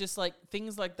 so it's just like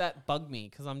things like that bug me,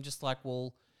 because I'm just like,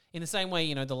 well, in the same way,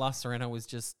 you know, the last Serena was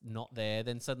just not there.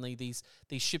 Then suddenly these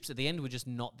ships at the end were just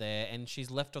not there, and she's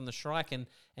left on the Shrike and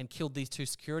killed these two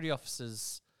security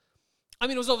officers. I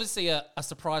mean, it was obviously a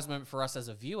surprise moment for us as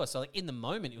a viewer. So like in the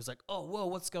moment, it was like, oh, whoa,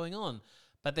 what's going on?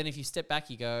 But then if you step back,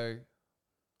 you go,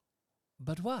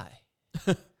 but why?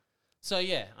 So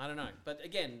yeah, I don't know. But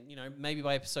again, you know, maybe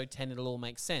by episode 10, it'll all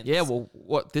make sense. Yeah, well,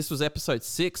 this was episode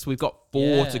 6. We've got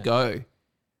 4 to Yeah. go.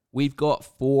 We've got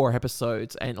 4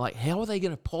 episodes. And, like, how are they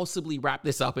going to possibly wrap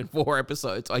this up in 4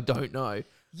 episodes? I don't know.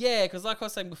 Yeah, because like I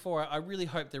was saying before, I really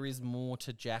hope there is more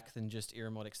to Jack than just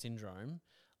Irimotic Syndrome.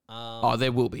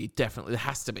 There will be. Definitely. There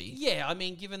has to be. Yeah, I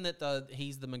mean, given that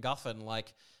he's the MacGuffin,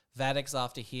 like Vadic's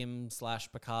after him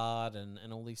 / Picard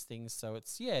and all these things. So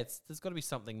there's got to be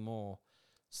something more.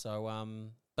 So,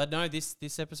 but no,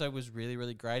 this episode was really,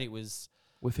 really great. It was...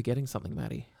 We're forgetting something,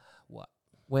 Maddie. What?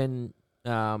 When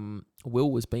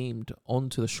Will was beamed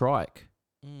onto the Shrike,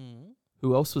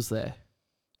 who else was there?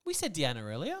 We said Deanna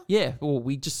earlier. Yeah, well,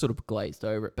 we just sort of glazed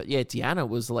over it. But yeah, Deanna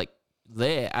was like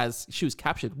there as she was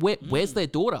captured. Where's their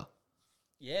daughter?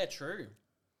 Yeah, true.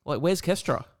 Like, where's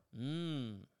Kestra?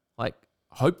 Like,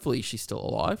 hopefully she's still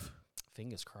alive.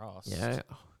 Fingers crossed. Yeah.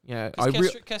 Yeah.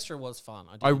 Kestra was fun.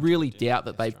 I really enjoy doubt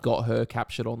that they've Kestra. got her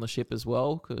captured on the ship as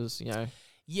well, because, you know.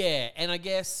 Yeah, and I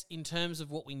guess in terms of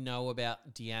what we know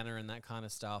about Deanna and that kind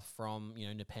of stuff from, you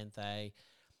know, Nepenthe,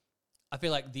 I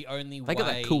feel like the only way... They got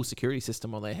that cool security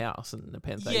system on their house in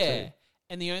Nepenthe Yeah, too.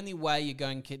 and the only way you're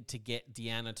going to get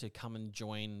Deanna to come and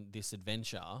join this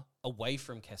adventure away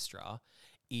from Kestra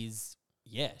is,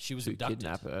 she was To abducted.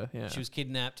 kidnap her, yeah. She was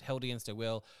kidnapped, held against her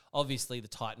will. Obviously, the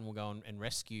Titan will go and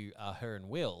rescue her and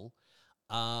Will.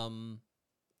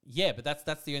 Yeah, but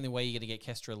that's the only way you're going to get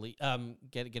Kestra, going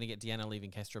to get Deanna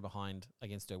leaving Kestra behind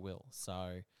against her will.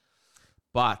 So,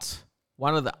 But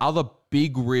one of the other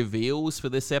big reveals for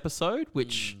this episode,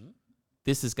 which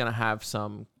this is going to have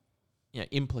some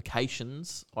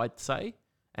implications, I'd say,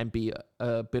 and be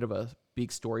a bit of a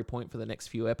big story point for the next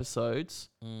few episodes.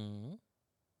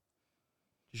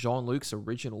 Jean-Luc's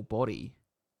original body,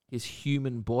 his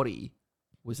human body,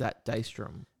 was at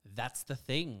Daystrom. that's the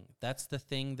thing. That's the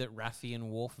thing that Raffi and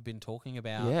Worf have been talking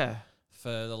about Yeah.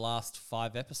 for the last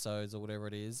 5 episodes or whatever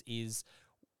it is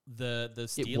the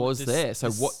stealing. It was there. So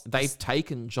this- what they've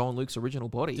taken Jean-Luc's original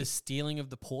body. the stealing of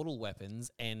the portal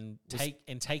weapons and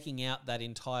taking out that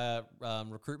entire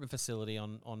recruitment facility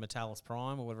on Metalis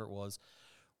Prime or whatever it was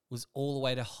all the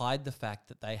way to hide the fact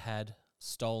that they had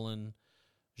stolen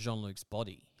Jean-Luc's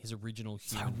body, his original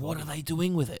So human what body. are they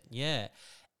doing with it? Yeah.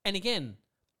 And again,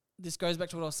 this goes back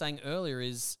to what I was saying earlier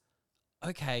is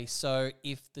okay, so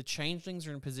if the changelings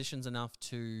are in positions enough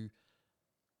to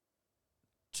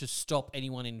stop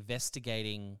anyone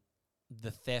investigating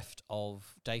the theft of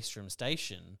Daystrom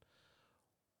Station,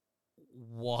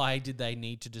 why did they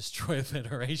need to destroy a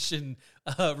Federation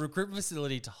recruitment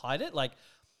facility to hide it? Like,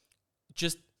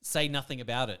 just say nothing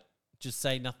about it. Just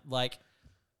say nothing. Like,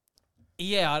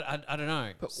 yeah, I don't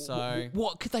know. But so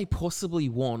what could they possibly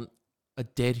want a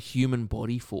dead human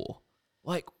body for?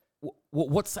 Like,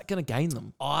 what's that going to gain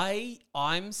them?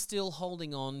 I'm still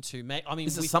holding on to. I mean,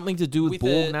 is it something to do with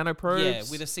Borg nanoprobes? Yeah,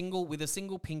 with a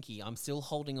single pinky, I'm still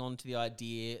holding on to the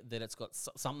idea that it's got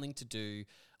something to do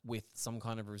with some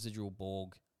kind of residual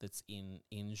Borg that's in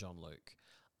Jean-Luc.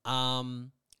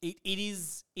 It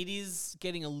is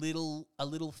getting a little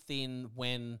thin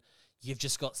when you've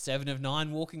just got 7 of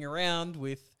 9 walking around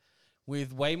with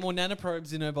way more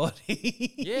nanoprobes in her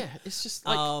body. Yeah, it's just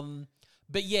like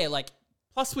but yeah, like,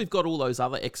 plus we've got all those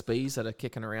other XBs that are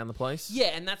kicking around the place. yeah,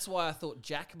 and that's why I thought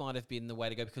Jack might have been the way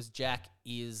to go, because Jack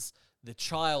is the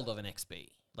child of an XB.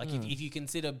 Like, if you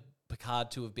consider Picard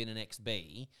to have been an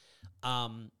XB,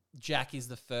 Jack is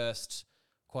the first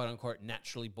quote unquote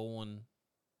naturally born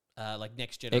like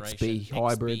next generation XB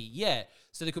hybrid. Yeah,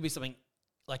 so there could be something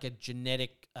like a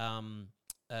genetic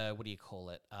what do you call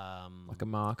it? Like a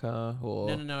marker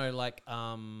or no, like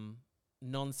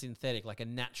non-synthetic, like a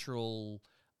natural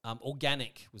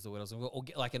organic was the word I was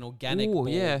looking for. Like an organic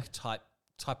Borg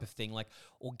type of thing, like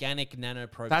organic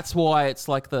nanoprobe. That's why it's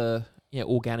like the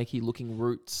organic-y looking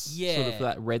roots, sort of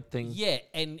that red thing. Yeah,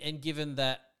 and given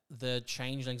that the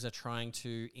changelings are trying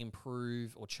to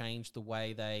improve or change the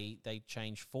way they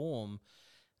change form,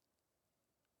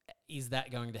 is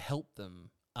that going to help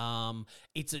them?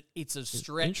 It's a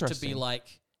stretch to be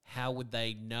like, how would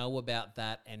they know about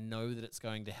that and know that it's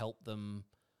going to help them?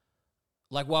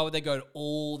 Like, why would they go to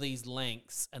all these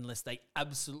lengths unless they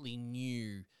absolutely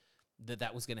knew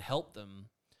that was going to help them?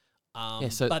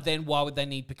 But then why would they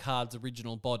need Picard's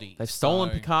original body? They've stolen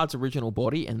Picard's original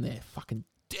body and they're fucking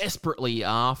desperately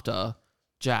after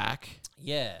Jack.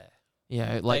 Yeah.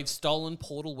 Yeah, like they've stolen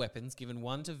portal weapons, given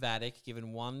one to Vadic,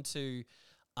 given one to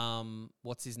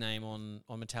what's his name on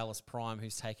Metalis Prime,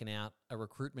 who's taken out a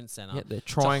recruitment center. Yeah, they're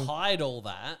trying to hide all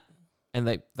that. And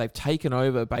they've taken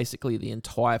over basically the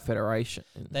entire Federation,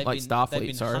 Starfleet.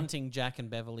 They've been hunting Jack and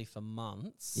Beverly for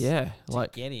months. Yeah, to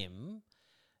get him.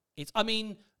 I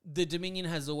mean, the Dominion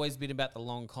has always been about the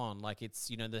long con. Like, it's,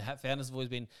 the founders have always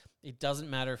been, it doesn't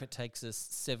matter if it takes us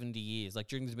 70 years. Like,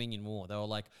 during the Dominion War, they were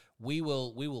like, we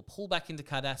will pull back into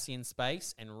Cardassian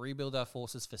space and rebuild our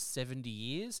forces for 70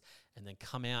 years and then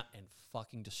come out and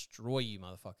fucking destroy you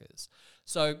motherfuckers.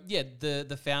 So, yeah,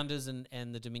 the founders and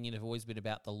the Dominion have always been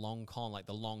about the long con, like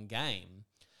the long game.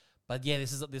 But, yeah,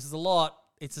 this is a lot.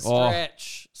 It's a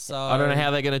stretch. So I don't know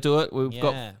how they're going to do it. We've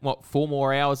got 4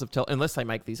 more hours of unless they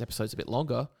make these episodes a bit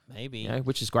longer. Maybe.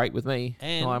 Which is great with me.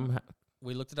 And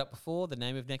we looked it up before. The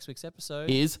name of next week's episode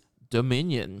is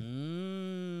Dominion.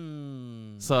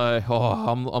 So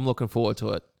I'm looking forward to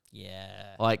it.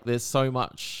 Yeah. Like, there's so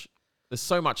much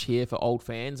here for old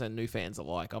fans and new fans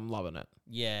alike. I'm loving it.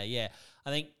 Yeah. I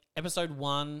think episode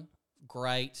 1,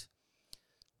 great.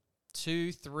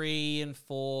 2, 3, and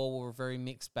 4 were a very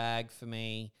mixed bag for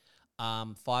me.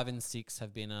 5 and 6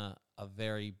 have been a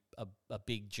very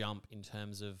big jump in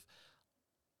terms of.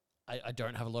 I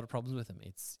don't have a lot of problems with them.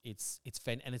 It's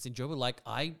fun and it's enjoyable. Like,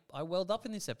 I welled up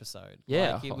in this episode.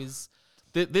 Yeah, like, it was.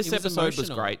 This episode emotional. was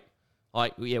great.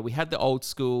 Like, we had the old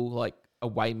school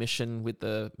away mission with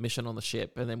the mission on the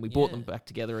ship, and then we brought them back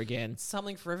together again.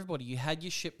 Something for everybody. You had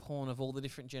your ship porn of all the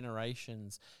different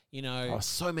generations.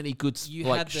 So many good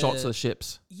shots of the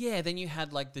ships. Yeah, then you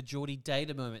had like the Geordi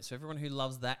Data moment. So everyone who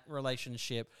loves that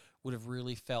relationship would have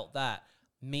really felt that.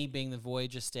 Me being the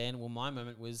Voyager stan, well, my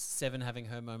moment was Seven having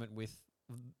her moment with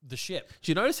the ship.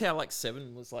 Do you notice how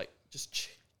Seven was just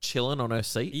chilling on her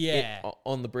seat? Yeah.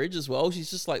 On the bridge as well.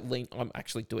 She's just lean. I'm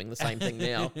actually doing the same thing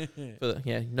now.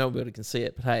 Nobody can see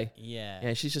it, but hey.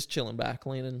 Yeah, she's just chilling back,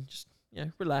 leaning, just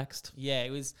relaxed. Yeah,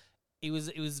 it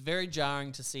was very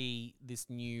jarring to see this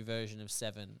new version of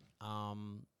Seven.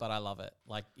 But I love it.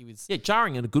 Like, it was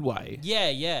jarring in a good way.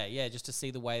 Yeah. Just to see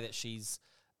the way that she's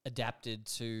adapted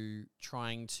to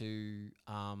trying to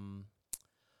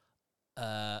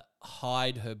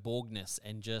hide her Borgness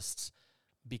and just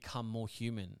become more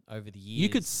human over the years. You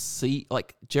could see,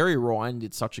 Jerry Ryan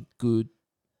did such a good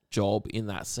job in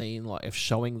that scene, of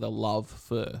showing the love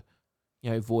for,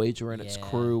 Voyager and its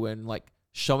crew, and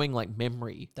showing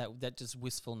memory. That just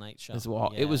wistful nature as well.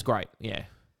 Yeah. It was great. Yeah.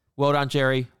 Well done,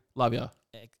 Jerry. Love you.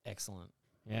 Excellent.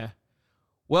 Yeah.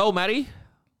 Well, Maddie,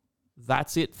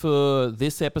 that's it for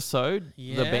this episode.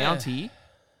 The Bounty.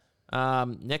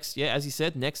 Next, as you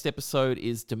said, next episode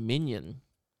is Dominion.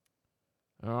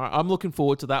 All right, I'm looking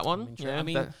forward to that one. Sure. I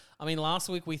mean, last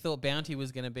week we thought Bounty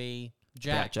was going to be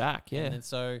Jack. Jack, yeah. And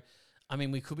so, I mean,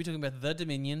 we could be talking about the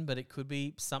Dominion, but it could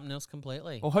be something else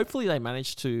completely. Well, hopefully they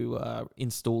manage to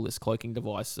install this cloaking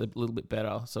device a little bit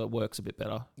better, so it works a bit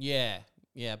better. Yeah,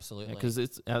 absolutely. Because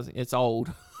it's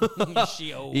old.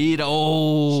 She old. It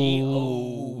old. She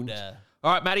old.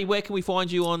 All right, Maddie, where can we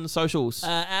find you on socials?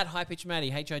 At High Pitch Matty,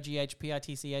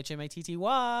 HIGHPITCHMATTY.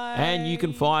 And you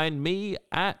can find me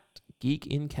at Geek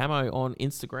in Camo on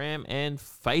Instagram and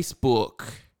Facebook.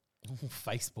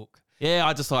 Facebook. Yeah,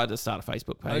 I decided to start a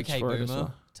Facebook page. Okay, for it, Boomer.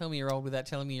 so. Tell me you're old without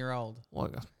telling me you're old.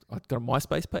 Well, I've got a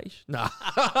MySpace page. Nah.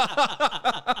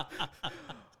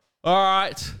 All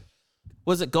right.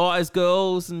 Was it guys,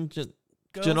 girls, and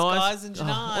Girls, Janais? guys, and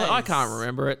Janais. Well, I can't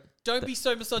remember it. Don't be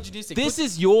so misogynistic. This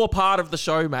is your part of the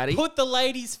show, Maddie. Put the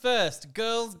ladies first.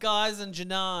 Girls, guys, and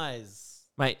Janais.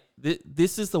 Mate,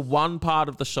 this is the one part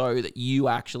of the show that you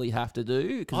actually have to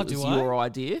do because it was your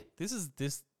idea. This is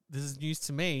news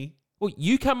to me. Well,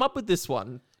 you come up with this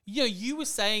one. You were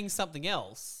saying something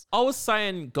else. I was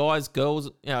saying guys, girls,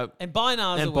 and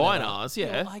binars. And binars,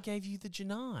 yeah. Well, I gave you the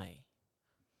Janai.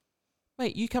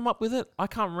 Mate, you come up with it. I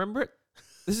can't remember it.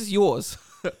 This is yours.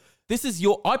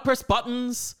 I press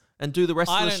buttons and do the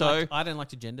rest of the show. I don't like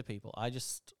to gender people. I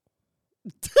just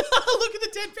look at the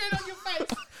deadpan on your face.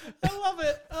 I love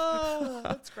it. Oh,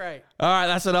 that's great. All right,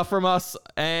 that's enough from us,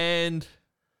 and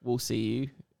we'll see you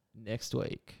next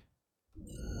week.